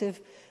pejorative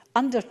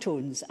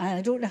undertones, and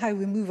I don't know how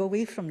we move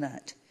away from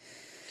that.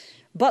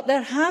 But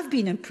there have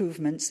been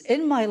improvements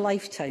in my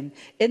lifetime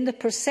in the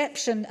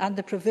perception and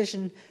the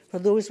provision for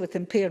those with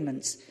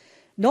impairments.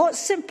 Not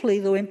simply,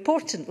 though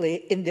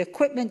importantly, in the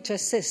equipment to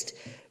assist,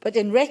 but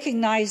in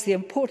recognise the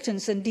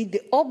importance, indeed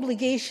the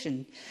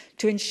obligation,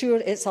 to ensure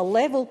it's a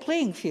level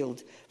playing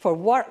field for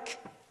work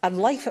and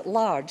life at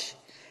large.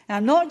 And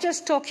I'm not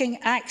just talking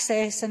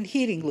access and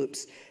hearing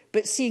loops,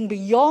 but seeing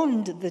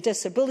beyond the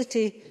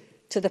disability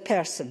to the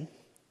person.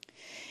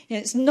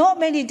 It's not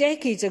many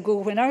decades ago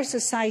when our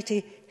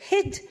society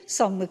hid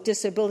some with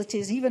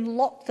disabilities, even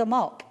locked them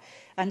up,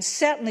 and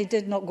certainly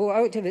did not go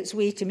out of its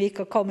way to make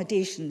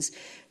accommodations.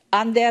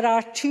 And there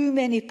are too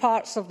many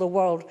parts of the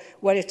world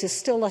where it is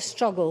still a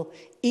struggle,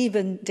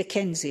 even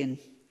Dickensian.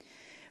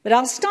 But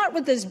I'll start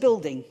with this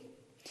building,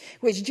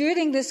 which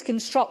during this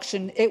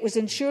construction, it was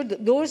ensured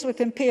that those with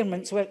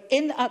impairments were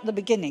in at the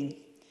beginning.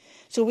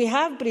 So we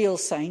have braille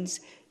signs,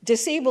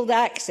 disabled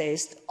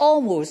access,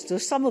 almost to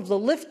some of the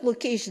lift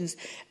locations,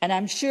 and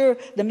I'm sure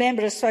the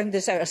member has found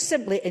this out, are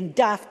simply in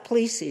daft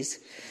places.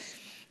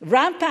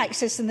 Ramp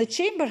access in the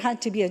chamber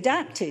had to be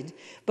adapted,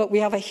 but we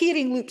have a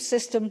hearing loop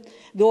system,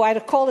 though I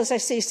recall, as I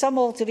say, some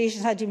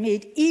alterations had to be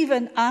made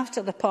even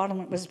after the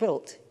Parliament was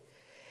built.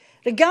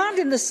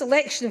 Regarding the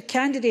selection of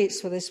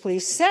candidates for this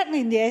place,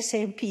 certainly in the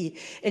SNP,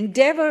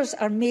 endeavours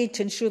are made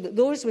to ensure that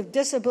those with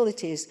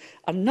disabilities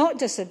are not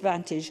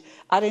disadvantaged,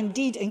 are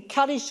indeed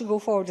encouraged to go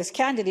forward as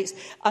candidates.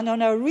 And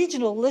on our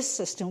regional list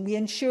system, we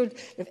ensured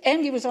that if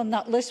anybody was on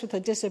that list with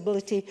a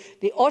disability,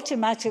 they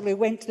automatically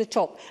went to the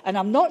top. And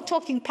I'm not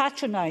talking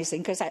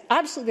patronising, because I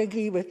absolutely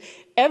agree with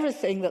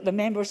everything that the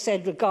member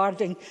said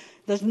regarding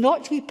there's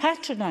not to be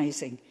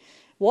patronising.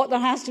 What there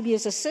has to be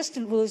is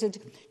assistant rules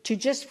to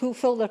just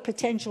fulfil their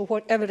potential,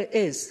 whatever it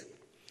is.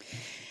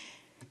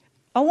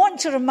 I want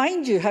to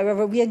remind you,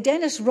 however, we had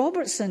Dennis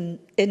Robertson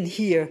in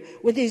here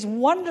with his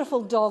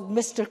wonderful dog,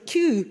 Mr.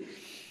 Q.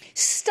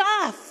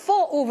 Staff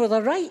fought over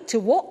the right to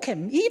walk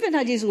him, even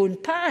had his own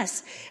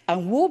pass.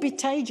 And woe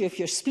betide you if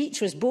your speech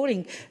was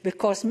boring,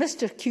 because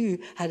Mr. Q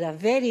had a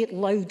very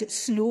loud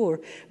snore,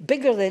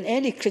 bigger than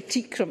any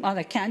critique from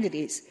other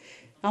candidates.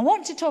 I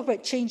want to talk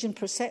about changing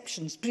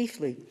perceptions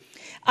briefly.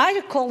 I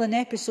recall an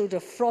episode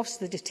of Frost,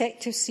 the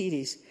detective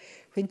series,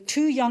 when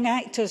two young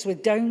actors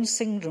with Down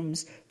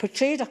syndromes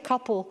portrayed a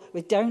couple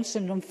with Down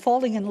syndrome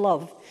falling in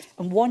love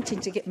and wanting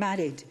to get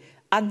married,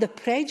 and the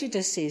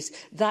prejudices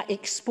that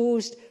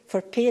exposed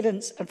for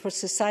parents and for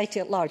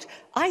society at large.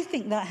 I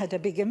think that had a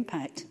big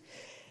impact.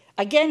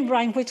 Again,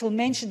 Brian Whittle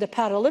mentioned the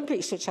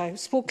Paralympics, which I've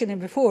spoken in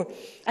before.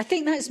 I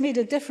think that's made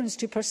a difference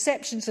to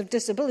perceptions of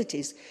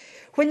disabilities.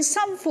 When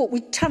some folk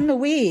would turn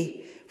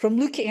away from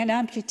looking at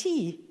an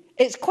amputee,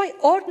 it's quite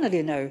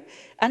ordinary now,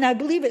 and I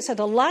believe it's had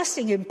a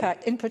lasting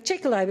impact, in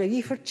particular, I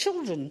believe, for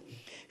children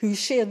who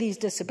share these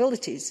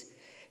disabilities.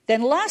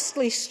 Then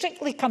lastly,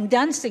 Strictly Come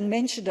Dancing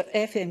mentioned at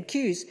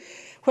FMQs,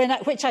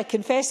 which I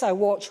confess I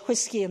watch,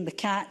 Whiskey and the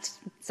Cat.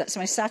 That's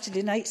my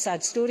Saturday night,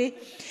 sad story.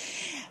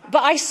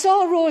 But I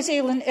saw Rose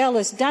Aylan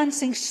Ellis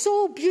dancing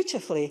so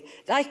beautifully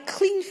that I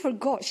clean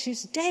forgot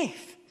she's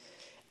deaf.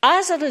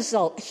 As a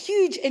result, a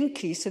huge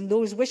increase in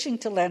those wishing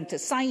to learn to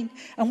sign,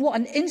 and what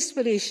an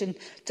inspiration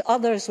to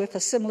others with a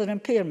similar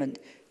impairment.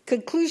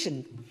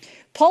 Conclusion.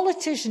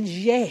 Politicians,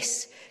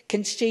 yes,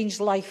 can change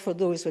life for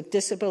those with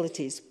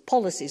disabilities,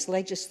 policies,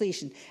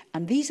 legislation,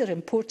 and these are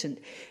important.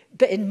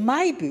 But in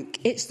my book,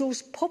 it's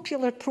those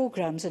popular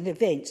programmes and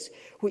events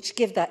which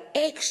give that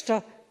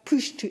extra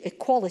push to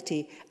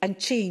equality and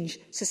change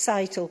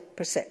societal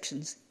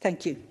perceptions.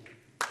 Thank you.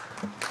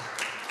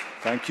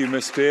 Thank you,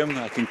 Ms Graham.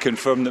 I can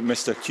confirm that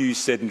Mr Q's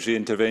sedentary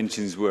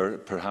interventions were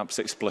perhaps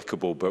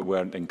explicable but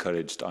weren't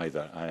encouraged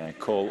either. I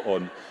call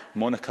on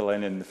Monica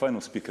Lennon, the final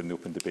speaker in the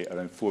open debate,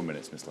 around 4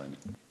 minutes, Ms Lennon.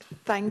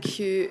 Thank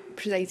you,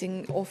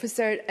 Presiding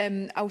Officer.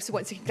 I also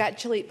want to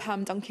congratulate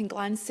Pam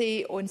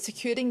Duncan-Glancy on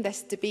securing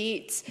this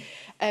debate.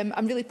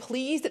 I'm really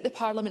pleased that the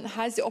Parliament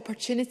has the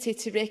opportunity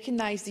to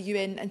recognise the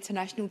UN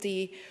International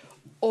Day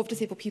of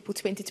Disabled People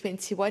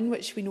 2021,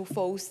 which we know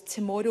falls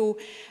tomorrow.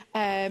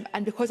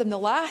 And because I'm the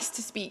last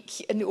to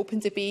speak in the open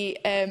debate,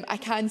 I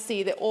can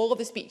say that all of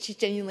the speeches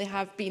genuinely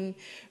have been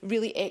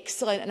really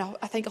excellent, and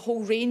I think a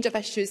whole range of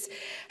issues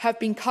have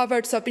been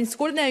covered. So I've been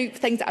scoring out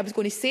things that I was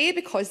going to say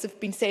because they've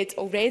been said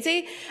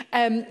already,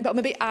 but I'll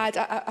maybe add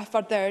a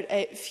further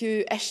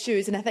few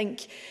issues, and I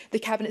think the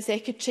Cabinet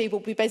Secretary will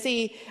be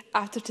busy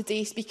after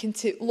today speaking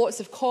to lots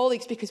of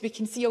colleagues, because we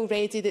can see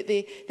already that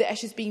the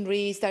issues being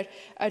raised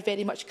are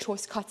very much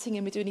cross-cutting,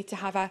 and we do need to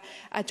have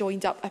a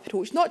joined-up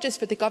approach, not just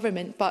for the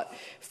government, but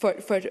for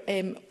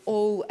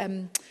all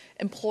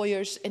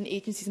employers and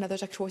agencies and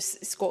others across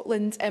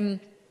Scotland.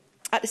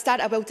 At the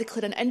start, I will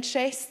declare an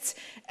interest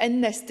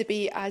in this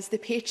debate as the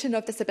patron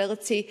of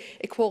Disability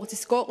Equality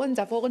Scotland,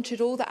 a voluntary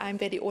role that I'm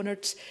very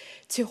honoured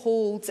to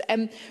hold.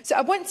 So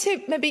I want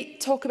to maybe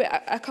talk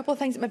about a couple of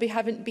things that maybe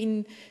haven't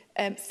been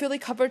fully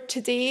covered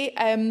today.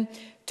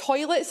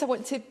 Toilets, I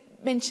want to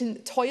mention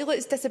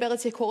toilets.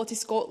 Disability Equality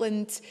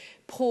Scotland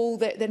poll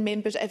their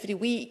members every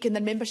week, and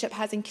their membership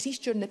has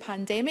increased during the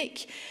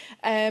pandemic.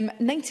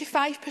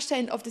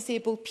 95% of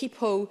disabled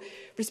people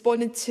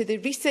responded to the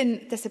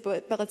recent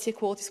Disability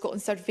Equality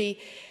Scotland survey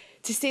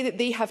to say that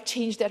they have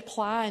changed their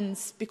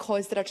plans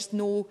because there are just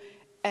no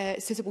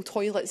suitable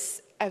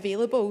toilets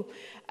available.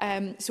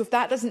 So if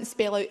that doesn't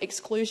spell out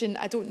exclusion,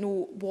 I don't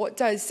know what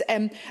does.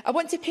 I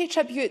want to pay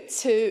tribute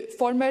to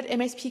former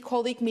MSP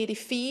colleague Mary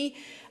Fee,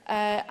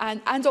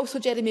 and also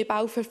Jeremy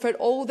Balfour for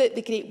all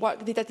the great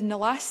work they did in the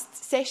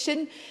last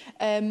session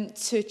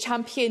to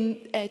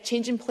champion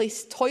changing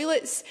place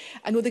toilets.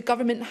 I know the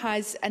government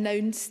has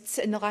announced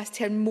in the last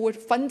term more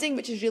funding,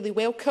 which is really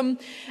welcome,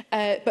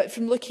 but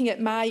from looking at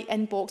my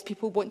inbox,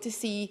 people want to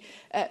see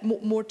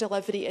more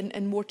delivery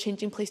and more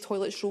changing place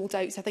toilets rolled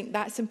out. So I think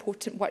that's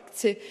important work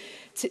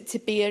to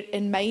bear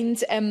in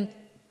mind.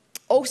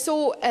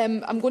 Also,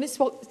 I'm going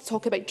to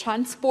talk about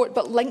transport,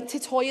 but linked to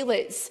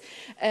toilets.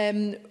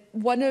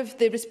 One of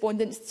the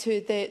respondents to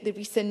the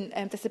recent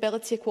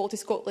Disability Equality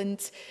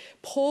Scotland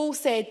poll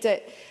said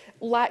that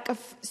lack of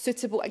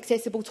suitable,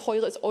 accessible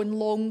toilets on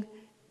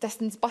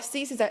long-distance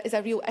buses is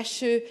a real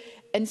issue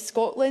in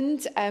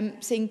Scotland,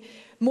 saying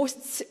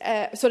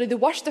the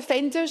worst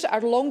offenders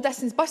are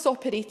long-distance bus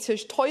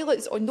operators.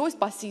 Toilets on those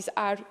buses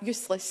are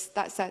useless.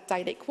 That's a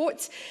direct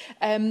quote.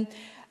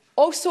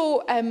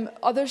 Also,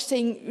 others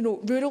saying,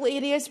 rural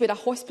areas where a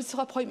hospital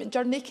appointment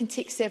journey can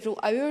take several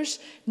hours,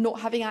 not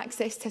having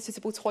access to a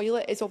suitable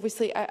toilet is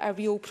obviously a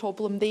real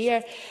problem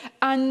there.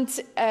 And,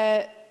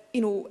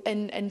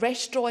 in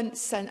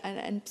restaurants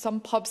and some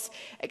pubs,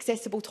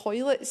 accessible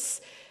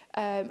toilets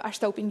are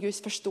still being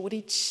used for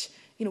storage.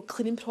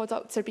 Cleaning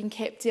products are being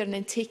kept there and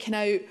then taken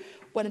out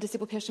when a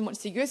disabled person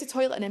wants to use the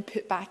toilet and then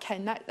put back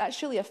in.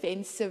 That's really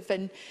offensive.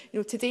 And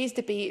today's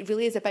debate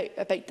really is about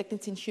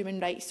dignity and human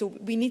rights. So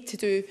we need to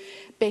do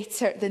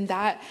better than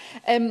that.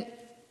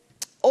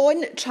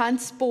 On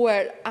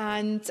transport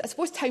and, I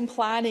suppose, town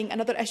planning,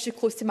 another issue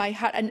close to my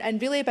heart,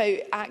 and really about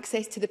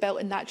access to the built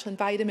and natural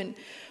environment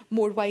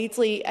more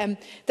widely.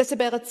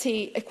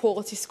 Disability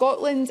Equality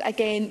Scotland,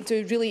 again,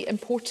 do really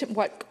important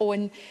work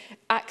on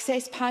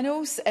access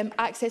panels.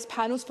 Access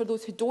panels, for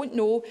those who don't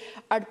know,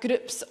 are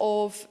groups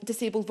of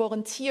disabled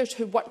volunteers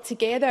who work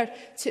together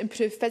to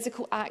improve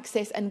physical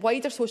access and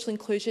wider social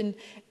inclusion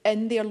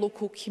in their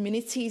local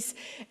communities.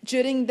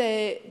 During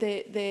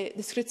the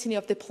scrutiny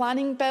of the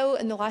planning bill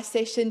in the last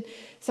session,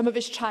 some of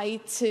us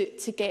tried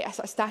to get a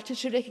sort of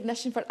statutory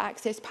recognition for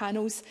access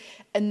panels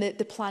in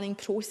the planning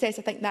process.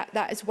 I think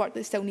that is work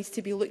that still needs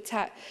to be looked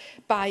at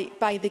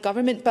by the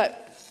government.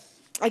 But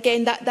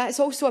again, that's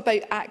also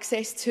about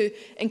access to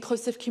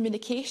inclusive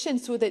communication,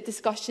 so that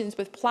discussions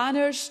with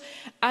planners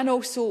and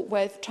also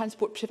with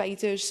transport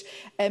providers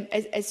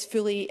is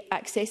fully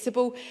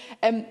accessible.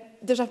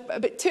 There's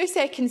about 2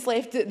 seconds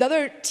left. The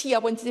other T I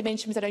wanted to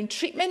mention was around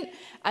treatment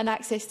and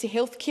access to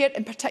healthcare,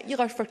 in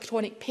particular for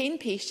chronic pain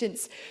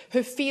patients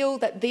who feel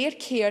that their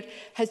care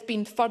has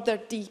been further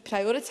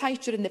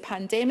deprioritised during the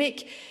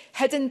pandemic.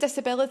 Hidden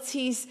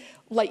disabilities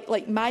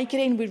like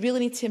migraine, we really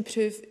need to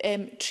improve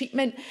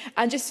treatment.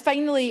 And just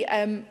finally,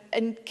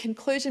 in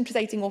conclusion,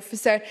 Presiding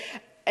Officer,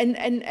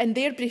 in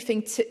their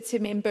briefing to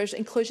members,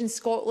 Inclusion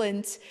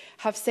Scotland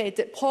have said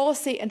that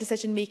policy and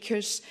decision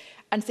makers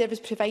and service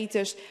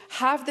providers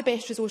have the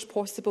best resource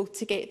possible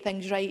to get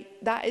things right.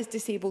 That is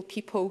disabled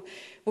people.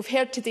 We've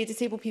heard today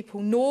disabled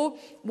people know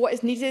what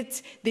is needed,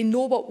 they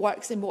know what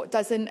works and what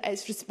doesn't.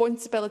 It's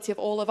responsibility of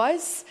all of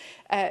us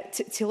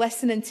to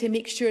listen and to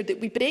make sure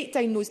that we break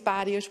down those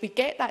barriers, we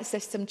get that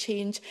system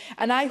change.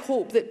 And I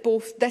hope that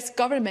both this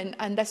government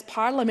and this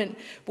Parliament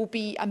will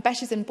be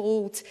ambitious and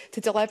bold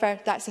to deliver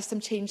that system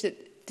change that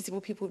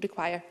disabled people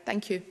require.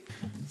 Thank you.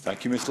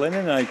 Thank you, Ms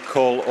Lennon. I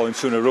call on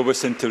Shona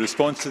Robertson to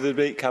respond to the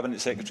debate. Cabinet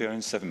Secretary,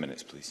 around 7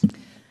 minutes, please.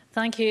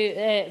 Thank you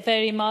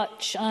very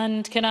much.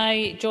 And can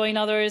I join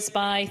others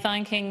by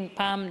thanking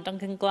Pam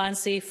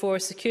Duncan-Glancy for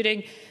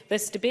securing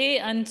this debate,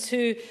 and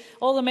to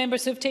all the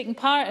members who have taken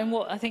part in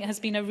what I think has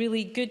been a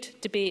really good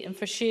debate, and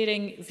for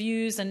sharing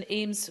views and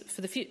aims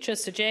for the future,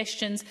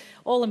 suggestions,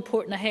 all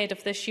important ahead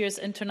of this year's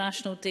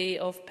International Day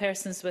of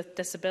Persons with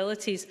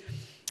Disabilities.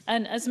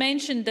 And as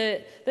mentioned,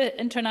 the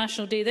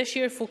International Day this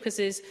year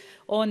focuses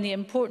on the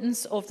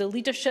importance of the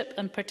leadership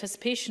and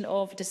participation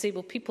of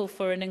disabled people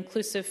for an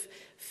inclusive,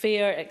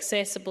 fair,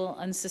 accessible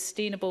and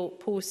sustainable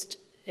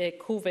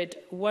post-COVID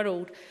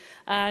world.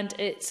 And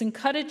it's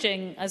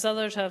encouraging, as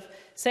others have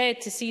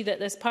said, to see that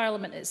this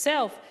Parliament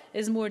itself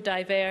is more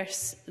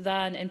diverse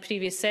than in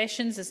previous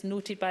sessions, as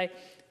noted by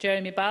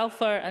Jeremy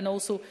Balfour and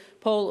also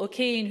Paul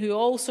O'Kane, who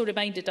also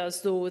reminded us,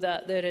 though,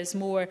 that there is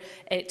more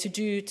to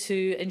do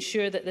to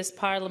ensure that this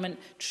Parliament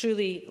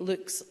truly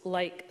looks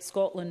like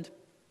Scotland.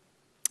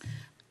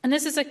 And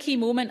this is a key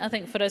moment, I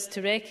think, for us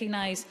to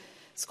recognise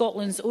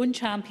Scotland's own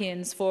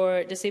champions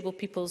for disabled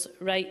people's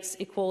rights,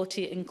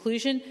 equality,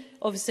 inclusion.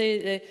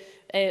 Obviously,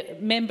 the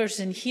members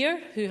in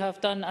here who have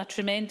done a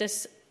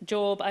tremendous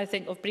job, I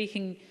think, of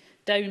breaking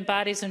down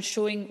barriers and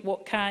showing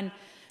what can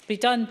be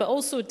done, but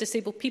also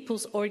disabled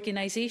people's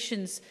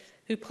organisations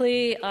who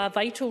play a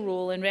vital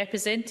role in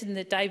representing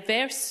the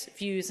diverse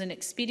views and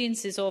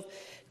experiences of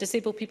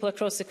disabled people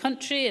across the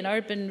country in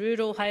urban,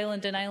 rural,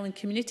 Highland and Island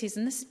communities.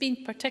 And this has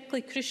been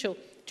particularly crucial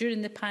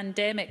during the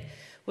pandemic,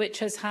 which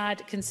has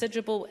had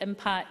considerable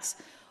impacts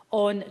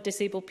on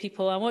disabled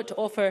people. I want to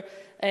offer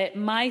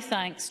my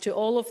thanks to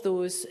all of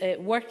those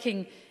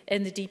working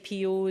in the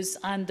DPOs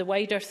and the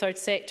wider third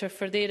sector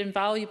for their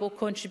invaluable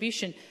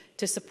contribution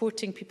to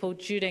supporting people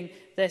during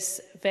this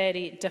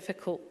very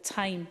difficult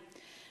time.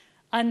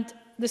 And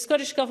the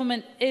Scottish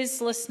Government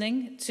is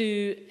listening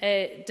to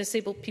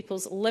disabled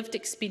people's lived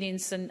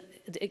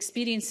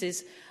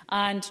experiences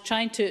and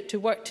trying to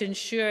work to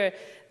ensure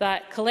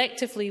that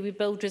collectively we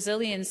build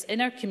resilience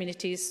in our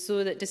communities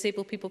so that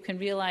disabled people can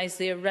realise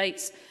their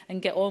rights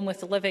and get on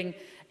with living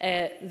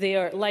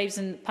their lives.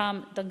 And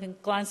Pam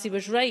Duncan-Glancy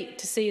was right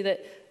to say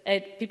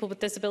that people with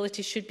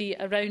disabilities should be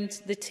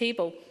around the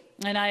table.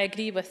 And I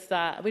agree with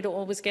that. We don't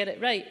always get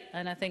it right.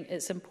 And I think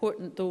it's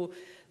important, though,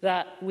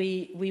 that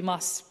we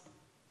must.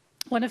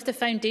 One of the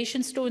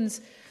foundation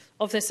stones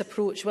of this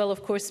approach will,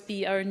 of course,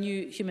 be our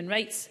new Human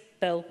Rights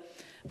Bill,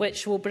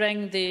 which will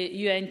bring the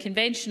UN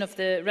Convention of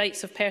the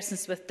Rights of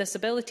Persons with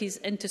Disabilities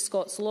into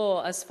Scots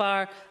law as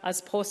far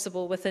as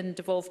possible within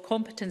devolved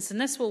competence.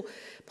 And this will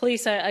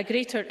place a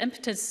greater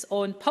impetus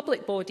on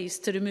public bodies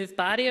to remove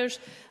barriers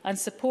and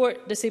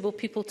support disabled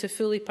people to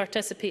fully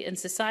participate in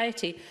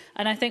society.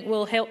 And I think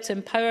will help to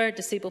empower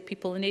disabled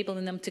people,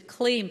 enabling them to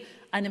claim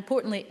and,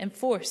 importantly,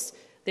 enforce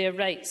their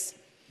rights.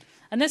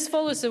 And this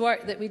follows the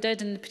work that we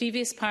did in the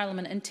previous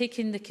Parliament in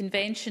taking the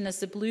Convention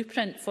as the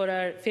blueprint for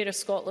our Fairer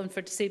Scotland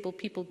for Disabled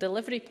People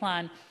delivery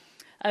plan.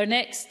 Our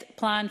next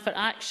plan for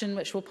action,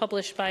 which we'll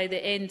publish by the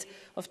end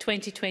of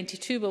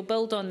 2022, will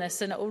build on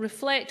this, and it will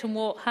reflect on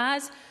what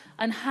has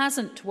and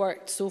hasn't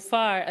worked so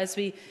far as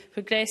we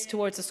progress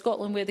towards a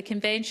Scotland where the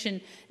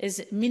Convention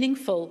is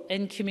meaningful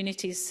in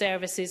communities,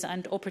 services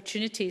and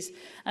opportunities.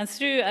 And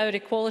through our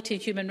Equality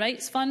and Human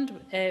Rights Fund,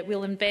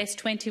 we'll invest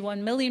 £21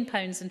 million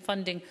in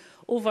funding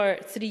over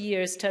 3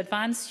 years to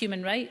advance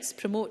human rights,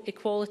 promote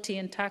equality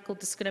and tackle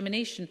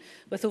discrimination,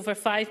 with over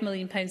 £5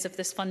 million of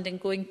this funding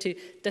going to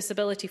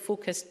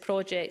disability-focused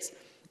projects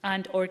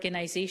and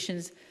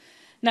organisations.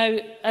 Now,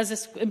 as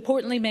is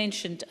importantly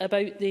mentioned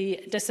about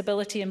the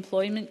disability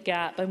employment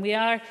gap, and we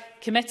are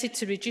committed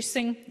to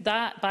reducing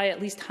that by at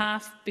least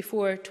half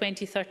before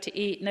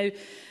 2038. Now,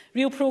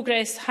 real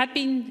progress had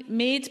been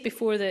made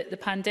before the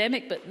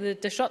pandemic, but the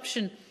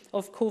disruption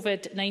of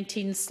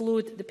COVID-19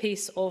 slowed the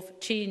pace of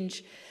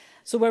change.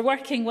 So we're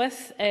working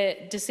with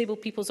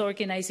disabled people's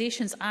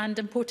organisations and,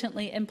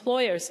 importantly,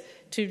 employers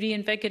to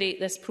reinvigorate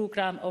this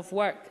programme of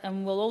work,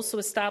 and we'll also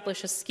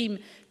establish a scheme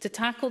to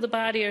tackle the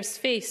barriers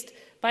faced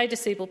by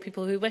disabled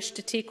people who wish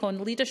to take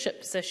on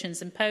leadership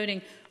positions,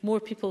 empowering more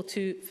people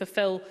to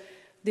fulfil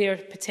their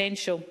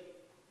potential.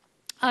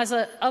 As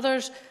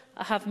others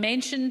have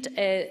mentioned,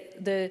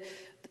 the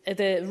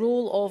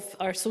role of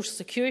our social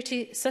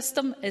security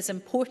system is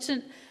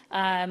important,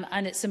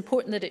 and it's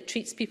important that it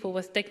treats people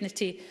with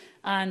dignity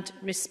and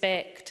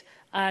respect.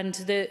 And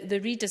the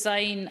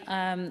redesign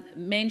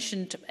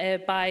mentioned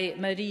by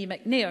Marie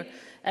McNair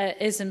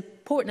is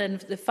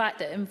important, and the fact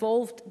that it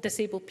involved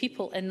disabled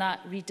people in that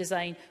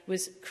redesign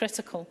was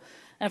critical.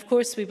 And of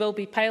course, we will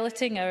be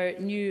piloting our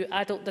new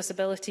adult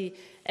disability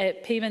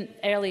payment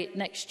early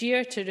next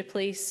year to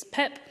replace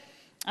PIP,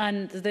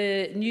 and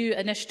the new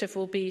initiative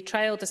will be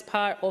trialled as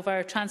part of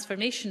our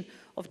transformation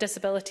of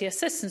disability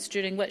assistance,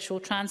 during which we'll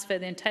transfer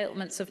the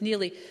entitlements of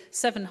nearly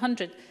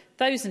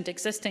 700,000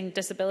 existing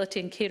disability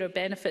and carer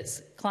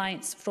benefits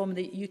clients from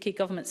the UK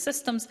Government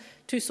systems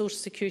to Social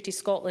Security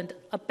Scotland.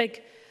 A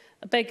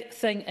big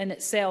thing in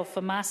itself,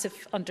 a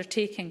massive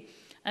undertaking.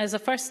 As a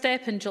first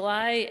step, in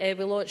July,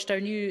 we launched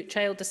our new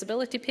child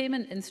disability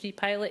payment in 3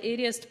 pilot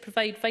areas to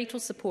provide vital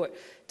support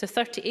to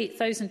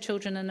 38,000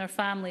 children and their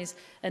families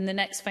in the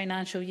next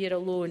financial year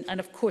alone. And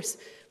of course,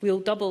 we'll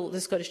double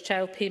the Scottish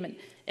Child Payment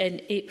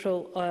in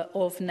April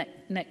of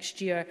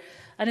next year.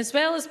 And as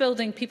well as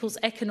building people's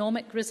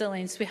economic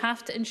resilience, we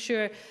have to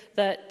ensure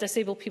that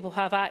disabled people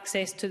have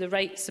access to the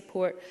right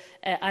support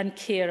and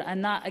care.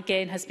 And that,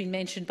 again, has been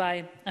mentioned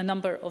by a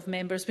number of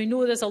members. We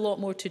know there's a lot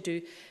more to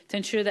do to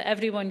ensure that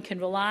everyone can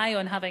rely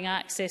on having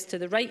access to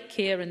the right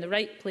care in the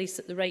right place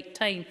at the right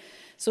time.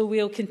 So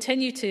we'll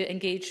continue to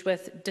engage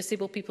with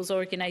disabled people's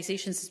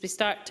organisations as we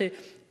start to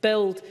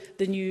build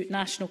the new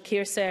National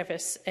Care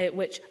Service,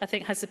 which I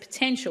think has the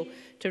potential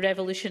to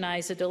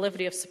revolutionise the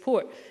delivery of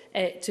support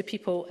to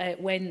people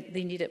when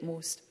they need it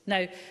most.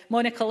 Now,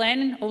 Monica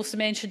Lennon also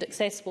mentioned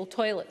accessible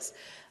toilets,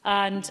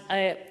 and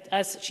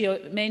as she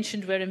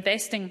mentioned, we're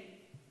investing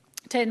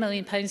 £10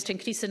 million to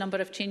increase the number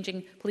of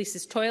changing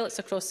police's toilets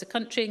across the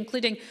country,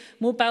 including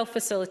mobile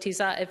facilities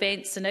at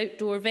events and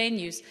outdoor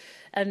venues.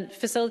 And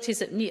facilities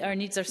that meet our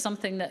needs are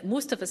something that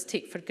most of us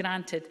take for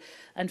granted.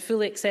 And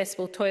fully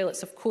accessible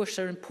toilets, of course,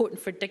 are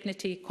important for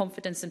dignity,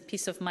 confidence and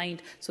peace of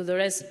mind. So there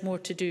is more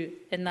to do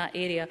in that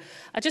area.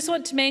 I just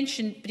want to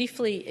mention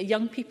briefly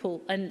young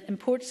people, and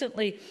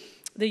importantly,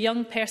 the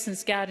Young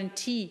Persons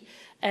Guarantee.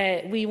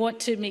 We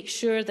want to make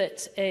sure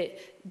that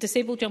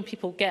disabled young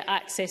people get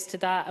access to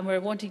that, and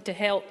we're wanting to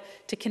help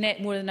to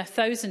connect more than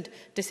 1,000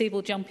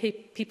 disabled young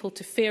people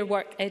to fair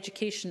work,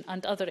 education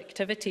and other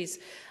activities.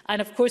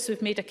 And of course,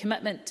 we've made a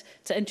commitment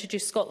to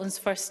introduce Scotland's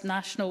first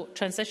national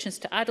transitions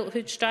to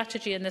adulthood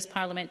strategy in this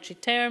parliamentary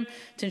term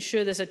to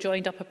ensure there's a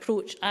joined-up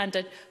approach, and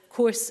of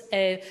course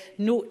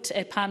note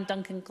Pam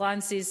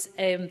Duncan-Glancy's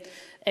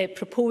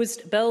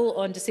proposed bill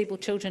on disabled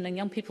children and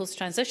young people's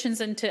transitions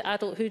into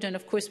adulthood. And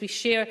of course, we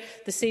share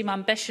the same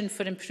ambition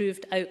for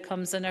improved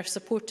outcomes and are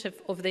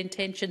supportive of the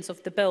intentions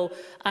of the bill.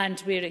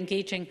 And we're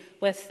engaging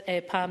with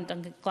Pam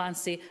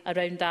Duncan-Glancy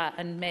around that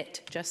and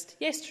met just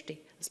yesterday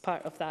as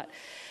part of that.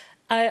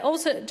 I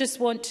also just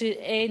want to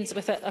end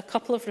with a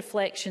couple of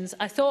reflections.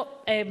 I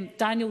thought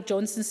Daniel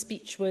Johnson's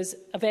speech was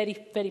a very,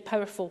 very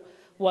powerful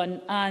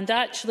one, and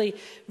actually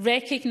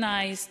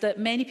recognised that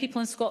many people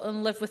in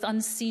Scotland live with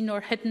unseen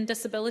or hidden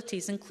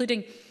disabilities,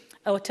 including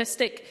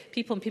autistic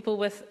people and people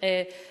with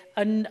a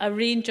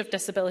range of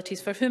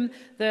disabilities for whom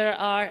there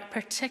are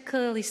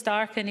particularly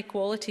stark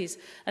inequalities.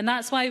 And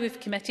that's why we've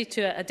committed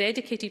to a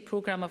dedicated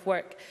programme of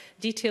work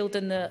detailed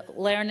in the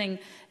Learning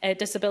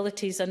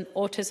Disabilities and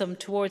Autism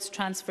Towards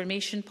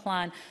Transformation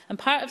Plan. And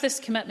part of this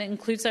commitment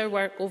includes our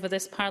work over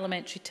this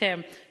parliamentary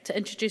term to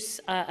introduce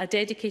a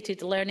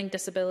dedicated learning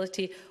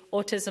disability,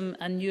 autism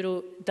and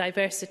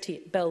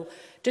neurodiversity bill.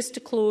 Just to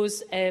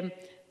close,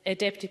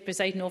 Deputy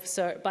Presiding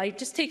Officer, by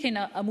just taking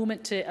a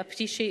moment to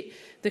appreciate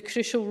the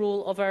crucial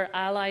role of our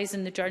allies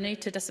in the journey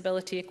to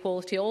disability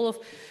equality, all of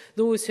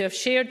those who have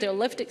shared their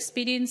lived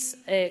experience,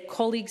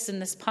 colleagues in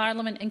this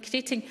Parliament, in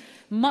creating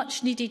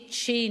much needed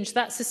change,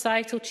 that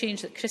societal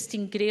change that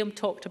Christine Graham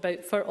talked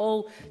about for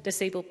all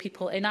disabled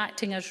people, in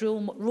acting as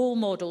role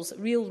models,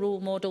 real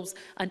role models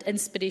and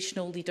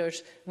inspirational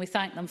leaders. We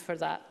thank them for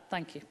that.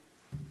 Thank you.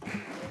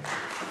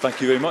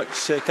 Thank you very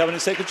much, Cabinet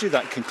Secretary.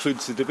 That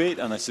concludes the debate,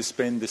 and I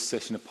suspend this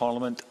session of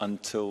Parliament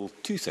until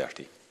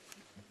 2:30.